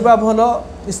আলিমের আবির্ভাব হলো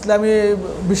ইসলামী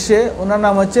বিশ্বে, ওনার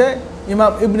নাম হচ্ছে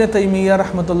ইমাম ইবনে তাইমিয়া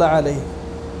রহমতুল্লাহ আলাইহি।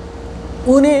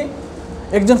 উনি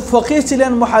একজন ফকিহ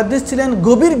ছিলেন, মুহাদ্দিস ছিলেন,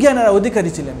 গভীর জ্ঞানের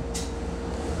অধিকারী ছিলেন।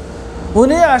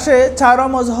 উনি আসে 4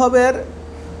 মযহবের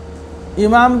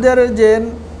ইমামদের যে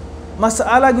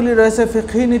মাসআলাগুলি রয়েছে,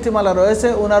 ফিকহি নীতিমালা রয়েছে,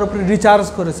 ওনার উপরে রিসার্চ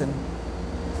করেছেন।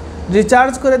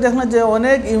 রিসার্চ করে দেখলেন যে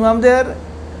অনেক ইমামদের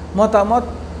মতামত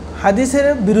হাদিসের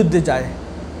বিরুদ্ধে যায়।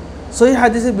 সহিহ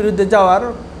হাদিসের বিরুদ্ধে যাওয়ার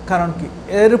কারণ কি,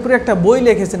 এর উপরে একটা বই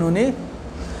লিখেছেন উনি,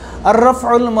 আর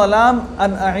রফউল মালাম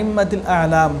আন আইম্মাতিল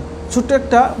আলাম। ছোট্ট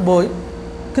একটা বই,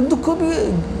 কিন্তু খুবই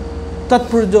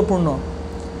তাৎপর্যপূর্ণ।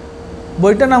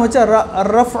 বইটার নাম হচ্ছে আর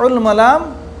রফউল মালাম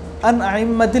আন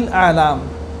আইম্মাতিল আলাম,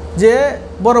 যে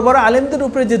বড় বড় আলেমদের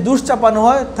উপরে যে দুষ চাপানো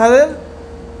হয় তাদের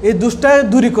এই দুষটা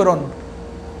দূরীকরণ।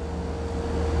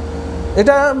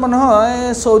 এটা মনে হয়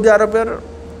সৌদি আরবের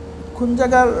কোন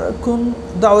জায়গার কোন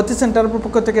দাওয়াতি সেন্টারের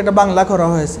পক্ষ থেকে এটা বাংলা করা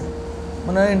হয়েছে,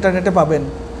 মানে ইন্টারনেটে পাবেন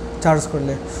সার্চ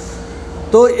করলে।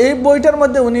 তো এই বইটার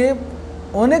মধ্যে উনি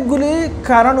অনেকগুলি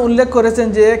কারণ উল্লেখ করেছেন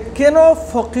যে কেন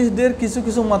ফকিহদের কিছু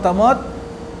কিছু মতামত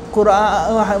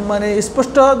কোরআন মানে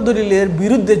স্পষ্ট দলিলের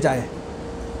বিরুদ্ধে যায়।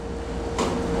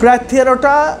 প্রায়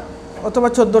 13টা অথবা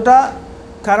 14টা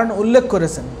কারণ উল্লেখ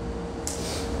করেছেন।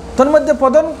 তার মধ্যে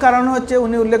প্রধান কারণ হচ্ছে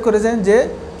উনি উল্লেখ করেছেন যে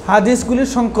হাদিসগুলির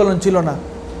সংকলন ছিল না,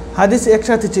 হাদিস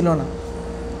একসাথে ছিল না।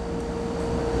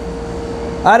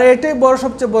 আর এটাই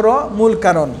সবচেয়ে বড় মূল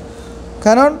কারণ।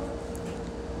 কারণ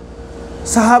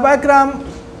সাহাবা একরাম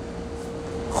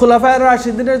খুলাফায়ে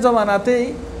রাশিদিনের জমানাতেই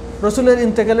রসুলের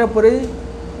ইন্তেকালের পরেই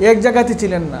এক জায়গাতে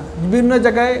ছিলেন না, বিভিন্ন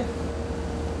জায়গায়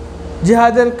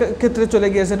জিহাদের ক্ষেত্রে চলে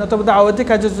গিয়েছেন, অথবা দাওয়াতি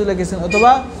কাজে চলে গেছেন,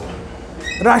 অথবা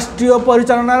রাষ্ট্রীয়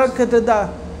পরিচালনার ক্ষেত্রে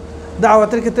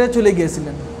দাওয়াতের ক্ষেত্রে চলে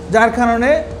গিয়েছিলেন। যার কারণে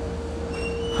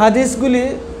হাদিসগুলি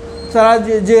তারা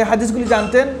যে হাদিসগুলি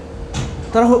জানতেন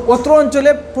তারা অত্র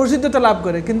অঞ্চলে প্রসিদ্ধতা লাভ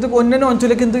করে, কিন্তু অন্যান্য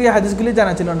অঞ্চলে কিন্তু এই হাদিসগুলি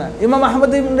জানা ছিল না। ইমাম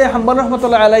আহমদ ইবনে হাম্বল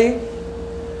রহমতুল্লাহ আলাইহি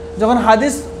যখন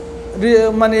হাদিস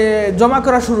মানে জমা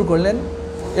করা শুরু করলেন,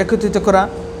 একত্রিত করা,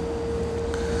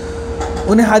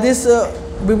 উনি হাদিস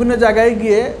বিভিন্ন জায়গায়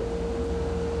গিয়ে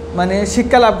মানে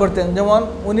শিক্ষা লাভ করতেন। যেমন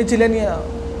উনি ছিলেন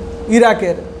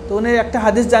ইরাকের, তো উনি একটা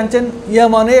হাদিস জানছেন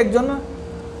ইয়ামানে একজন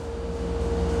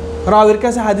রাওয়ির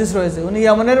কাছে হাদিস রয়েছে। উনি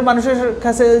ইয়ামানের মানুষের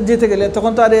কাছে যেতে গেলে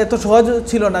তখন তো আর এত সহজ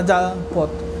ছিল না যা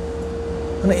পথ,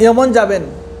 মানে ইয়ামান যাবেন,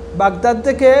 বাগদাদ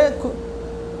থেকে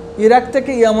ইরাক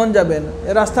থেকে ইয়ামান যাবেন,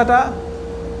 এই রাস্তাটা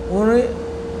উনি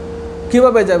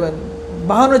কীভাবে যাবেন,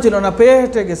 বাহনও ছিল না, পেয়ে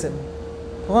হেঁটে গেছেন।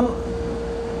 তখন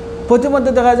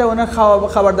প্রতিমধ্যে দেখা যায় ওনার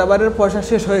খাবার দাবারের পয়সা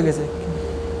শেষ হয়ে গেছে।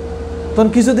 তখন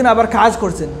কিছুদিন আবার কাজ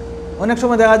করছেন। অনেক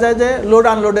সময় দেখা যায় যে লোড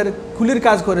আনলোডের কুলির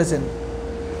কাজ করেছেন,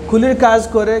 কুলির কাজ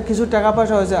করে কিছু টাকা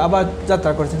পয়সা হয়েছে, আবার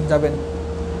যাত্রা করছেন, যাবেন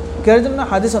কের জন্য?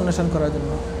 হাদিস অন্বেষণ করার জন্য।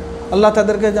 আল্লাহ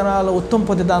তাদেরকে যেন উত্তম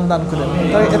প্রতিদান দান করেন।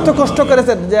 তারা এত কষ্ট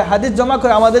করেছেন যে হাদিস জমা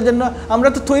করে আমাদের জন্য। আমরা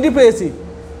তো তৈরি পেয়েছি,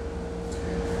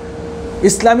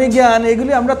 ইসলামী জ্ঞান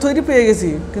এগুলি আমরা তৈরি পেয়ে গেছি,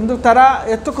 কিন্তু তারা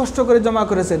এত কষ্ট করে জমা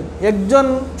করেছেন। একজন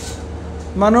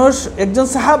মানুষ, একজন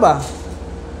সাহাবা,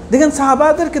 দেখেন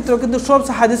সাহাবাদের ক্ষেত্রেও কিন্তু সব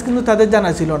হাদিস কিন্তু তাদের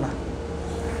জানা ছিল না।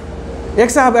 এক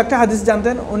সাহাবা একটা হাদিস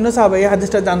জানতেন, অন্য সাহাবা এই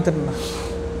হাদিসটা জানতেন না।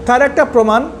 তার একটা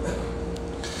প্রমাণ,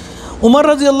 উমর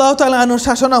রাদিয়াল্লাহু তাআলা আনহুর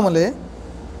শাসন আমলে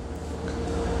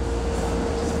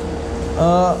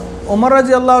উমর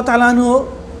রাদিয়াল্লাহু তাআলা আনহু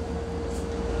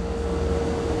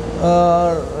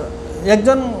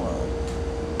একজন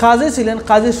কাজী ছিলেন,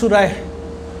 কাজী সুরাইহ,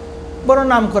 বড়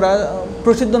নাম করা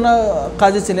প্রসিদ্ধ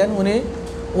কাজী ছিলেন। উনি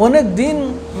অনেক দিন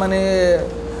মানে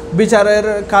বিচারের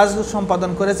কাজ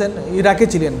সম্পাদন করেছেন, ইরাকে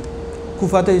ছিলেন,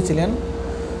 কুফাতেই ছিলেন।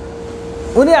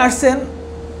 উনি আসছেন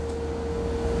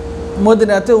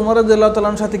মদিনাতে, উমর রাদিয়াল্লাহু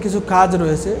তাআলার সাথে কিছু কাজ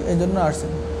রয়েছে, এই জন্য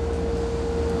আসছেন।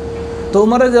 তো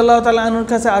উমর রাদিয়াল্লাহু তাআলা আনহুর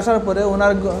কাছে আসার পরে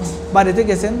ওনার বাড়িতে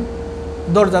গেছেন,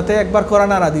 দরজাতে একবার কড়া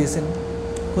নাড়া দিয়েছেন,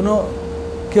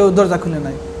 কেউ দরজা খুলে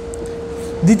নাই।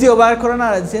 দ্বিতীয়বার কড়া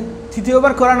নাড়া দিয়েছেন,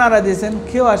 তৃতীয়বার কড়া নাড়া দিয়েছেন,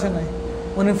 কেউ আসে নাই।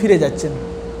 উনি ফিরে যাচ্ছেন।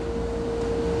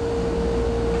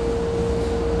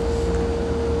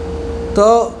 তো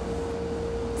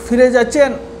ফিরে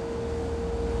যাচ্ছেন,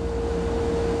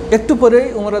 একটু পরেই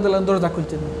উমর রাদিয়াল্লাহু দরজা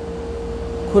খুলছেন।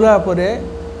 খোলার পরে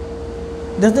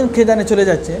দেখছেন কে জানে চলে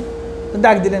যাচ্ছে,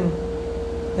 ডাক দিলেন,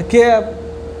 কে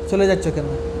চলে যাচ্ছ কেন?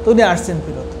 তো উনি আসছেন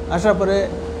ফিরত। আসার পরে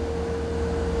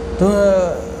তো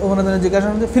উমর রাদিয়াল্লাহু জিজ্ঞাসা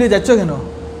করলেন, ফিরে যাচ্ছ কেন?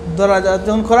 দরজা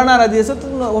যখন খোলা নাড়া দিয়েছে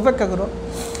তুমি অপেক্ষা করো।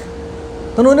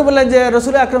 তখন উনি বললেন যে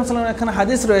রাসূল আকরাম সাল্লাল্লাহু আলাইহি ওয়াসাল্লাম এখানে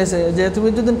হাদিস রয়েছে যে তুমি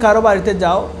যদি কারো বাড়িতে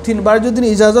যাও, 3 বার যদি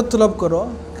ইজাজত তলব করো,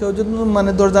 কেউ যদি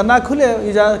মানে দরজা না খুলে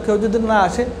কেউ যদি না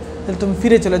আসে, তাহলে তুমি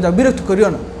ফিরে চলে যাও, বিরক্ত করিও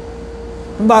না।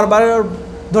 বারবার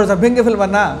দরজা ভেঙে ফেলবা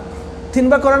না, 3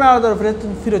 বার করো না, আর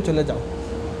ফিরে চলে যাও।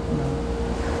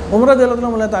 ওমর রাদিয়াল্লাহু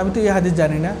তাআলা বললেন, আমি তো এই হাদিস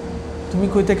জানি না, তুমি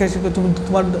কই থেকে এসে তুমি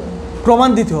তোমার প্রমাণ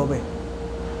দিতে হবে।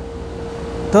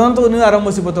 তখন তো উনি আরো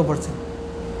মুসিবতে পড়ছেন,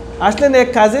 আসলেন এক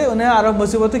কাজে, উনি আরো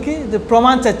মুসিবতে কি যে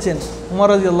প্রমাণ চাচ্ছেন ওমর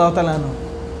রাদিয়াল্লাহু তাআলা আনহু।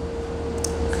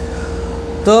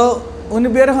 তো উনি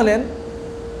বের হলেন,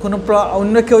 কোনো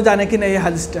অন্য কেউ জানে কি না এই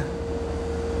হাদিসটা।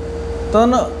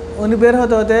 তখন উনি বের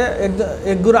হতে হতে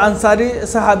একগুর আনসারি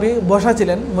সাহাবি বসা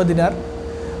ছিলেন মদিনার,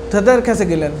 তাদের কাছে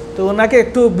গেলেন। তো ওনাকে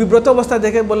একটু বিব্রত অবস্থা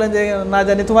দেখে বললেন যে না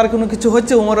জানি তোমার কোনো কিছু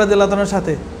হচ্ছে ওমর রাদিয়াল্লাহু তাআলার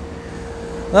সাথে।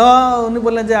 উনি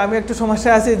বললেন যে আমি একটু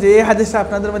সমস্যায় আছি, যে এই হাদিসটা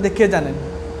আপনাদের মধ্যে কে জানেন।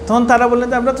 তখন তারা বললেন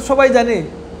যে আমরা তো সবাই জানি,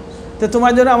 তো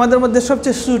তোমার জন্য আমাদের মধ্যে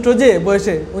সবচেয়ে ছোট যে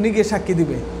বয়সে উনি গিয়ে সাক্ষী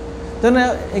দিবে। তখন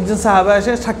একজন সাহাবা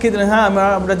এসে সাক্ষী দিলেন, হ্যাঁ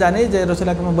আমরা জানি যে রাসূল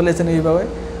আকরাম বলেছেন এইভাবে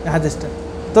হাদিসটা।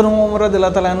 তখন ওমর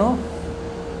রাদিয়াল্লাহু তাআলা আনহু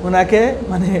ওনাকে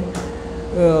মানে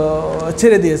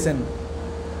ছেড়ে দিয়েছেন।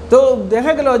 তো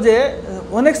দেখা গেল যে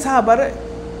অনেক সাহাবার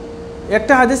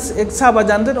একটা হাদিস এক সাহাবা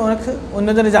জানতেন, অনেক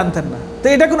অন্যজনে জানতেন না। তো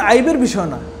এটা কোনো আইবের বিষয়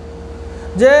না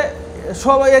যে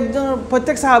সব একজন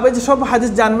প্রত্যেক সাহাবা যে সব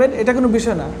হাদিস জানবেন, এটা কোনো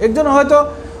বিষয় না। একজন হয়তো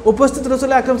উপস্থিত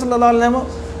রাসূল আকরাম সাল্লাল্লাহু আলাইহি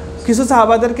ওয়াসাল্লাম কিছু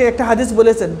সাহাবাদেরকে একটা হাদিস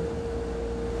বলেছেন,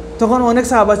 তখন অনেক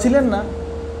সাহাবা ছিলেন না।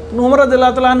 ওমর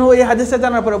রাদিয়াল্লাহু তাআলা আনহু এই হাদিসটা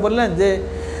জানার পরে বললেন যে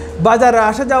বাজারে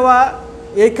আসা যাওয়া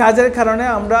এই কাজের কারণে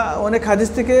আমরা অনেক হাদিস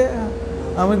থেকে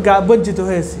আমি বঞ্চিত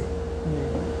হয়েছি।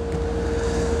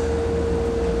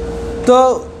 তো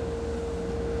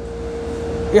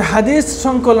এই হাদিস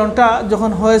সংকলনটা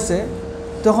যখন হয়েছে,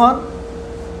 তখন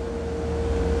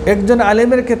একজন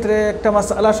আলেমের ক্ষেত্রে একটা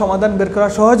মাসআলা সমাধান বের করা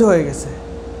সহজ হয়ে গেছে।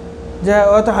 যে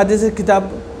হয়তো হাদিসের কিতাব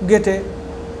ঘেটে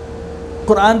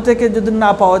কোরআন থেকে যদি না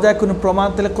পাওয়া যায় কোনো প্রমাণ,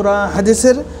 তাহলে কোরআন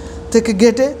হাদিসের থেকে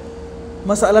ঘেটে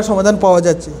মাসআলা সমাধান পাওয়া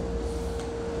যাচ্ছে।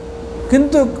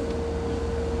 কিন্তু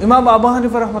ইমাম আবু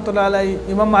হানিফা রহমতুল্লাহ আলাইহি,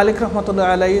 ইমাম মালিক রহমতুল্লাহ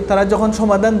আলাইহি তারা যখন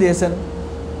সমাধান দিয়েছেন,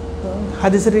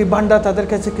 হাদিসের এই ভান্ডার তাদের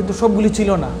কাছে কিন্তু সবগুলি ছিল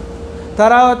না।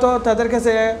 তারা হয়তো তাদের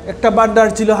কাছে একটা ভান্ডার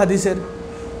ছিল হাদিসের,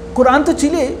 কোরআন তো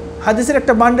ছিলই, হাদিসের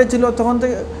একটা ভান্ডার ছিল, তখন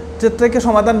থেকে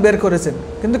সমাধান বের করেছেন।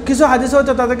 কিন্তু কিছু হাদিস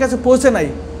হয়তো তাদের কাছে পৌঁছে নাই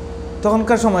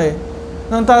তখনকার সময়ে,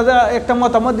 তখন তারা একটা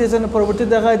মতামত দিয়েছেন, পরবর্তী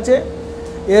দেখা যাচ্ছে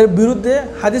এর বিরুদ্ধে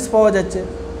হাদিস পাওয়া যাচ্ছে।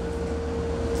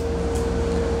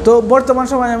 তো বর্তমান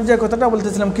সময়ে আমি যে কথাটা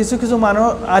বলতেছিলাম, কিছু কিছু মানুষ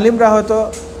আলিমরা হয়তো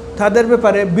তাদের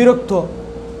ব্যাপারে বিরক্ত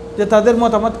যে তাদের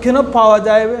মতামত কেন পাওয়া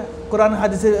যায় কোরআন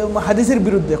হাদিসের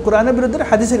বিরুদ্ধে, কোরআনের বিরুদ্ধে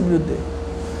হাদিসের বিরুদ্ধে।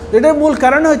 এটার মূল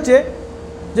কারণ হচ্ছে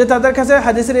যে তাদের কাছে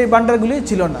হাদিসের এই ভান্ডারগুলি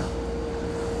ছিল না।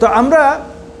 তো আমরা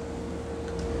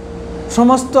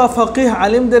সমস্ত ফকিহ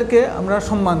আলিমদেরকে আমরা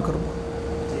সম্মান করব,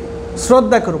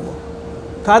 শ্রদ্ধা করব।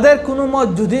 তাদের কোনো মত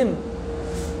যদি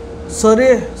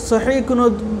সহিহ কোনো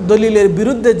দলিলের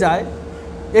বিরুদ্ধে যায়,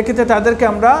 এক্ষেত্রে তাদেরকে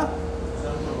আমরা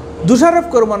দোষারোপ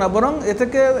করব না, বরং এ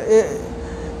থেকে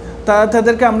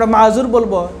তাদেরকে আমরা মাযুর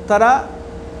বলবো। তারা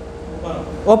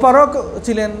অপারক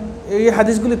ছিলেন, এই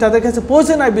হাদিসগুলি তাদের কাছে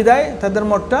পৌঁছে নাই বিদায় তাদের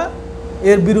মতটা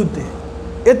এর বিরুদ্ধে।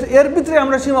 এর ভিতরে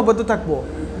আমরা সীমাবদ্ধ থাকবো,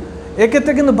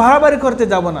 এক্ষেত্রে কিন্তু বাড়াবাড়ি করতে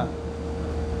যাব না,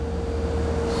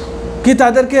 কি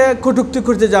তাদেরকে কটূক্তি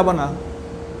করতে যাব না।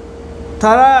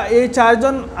 তারা এই 4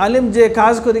 জন আলিম যে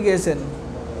কাজ করে গিয়েছেন,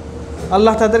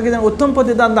 আল্লাহ তাদেরকে যেন উত্তম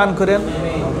প্রতিদান দান করেন।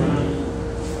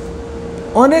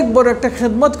 অনেক বড় একটা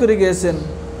খেদমত করে গিয়েছেন।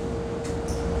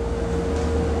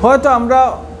 হয়তো আমরা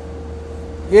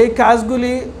এই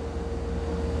কাজগুলি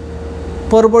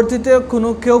পরবর্তীতে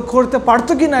কেউ করতে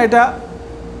পারতো কি না, এটা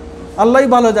আল্লাহই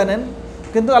ভালো জানেন,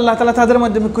 কিন্তু আল্লাহ তাআলা তাদের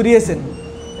মাধ্যমে করিয়েছেন,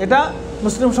 এটা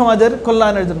মুসলিম সমাজের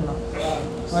কল্যাণের জন্য।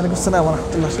 ওয়ালাইকুম আসসালাম ওয়া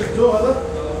রাহমাতুল্লাহ।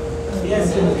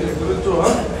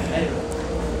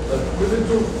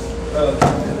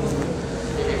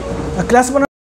 ক্লাস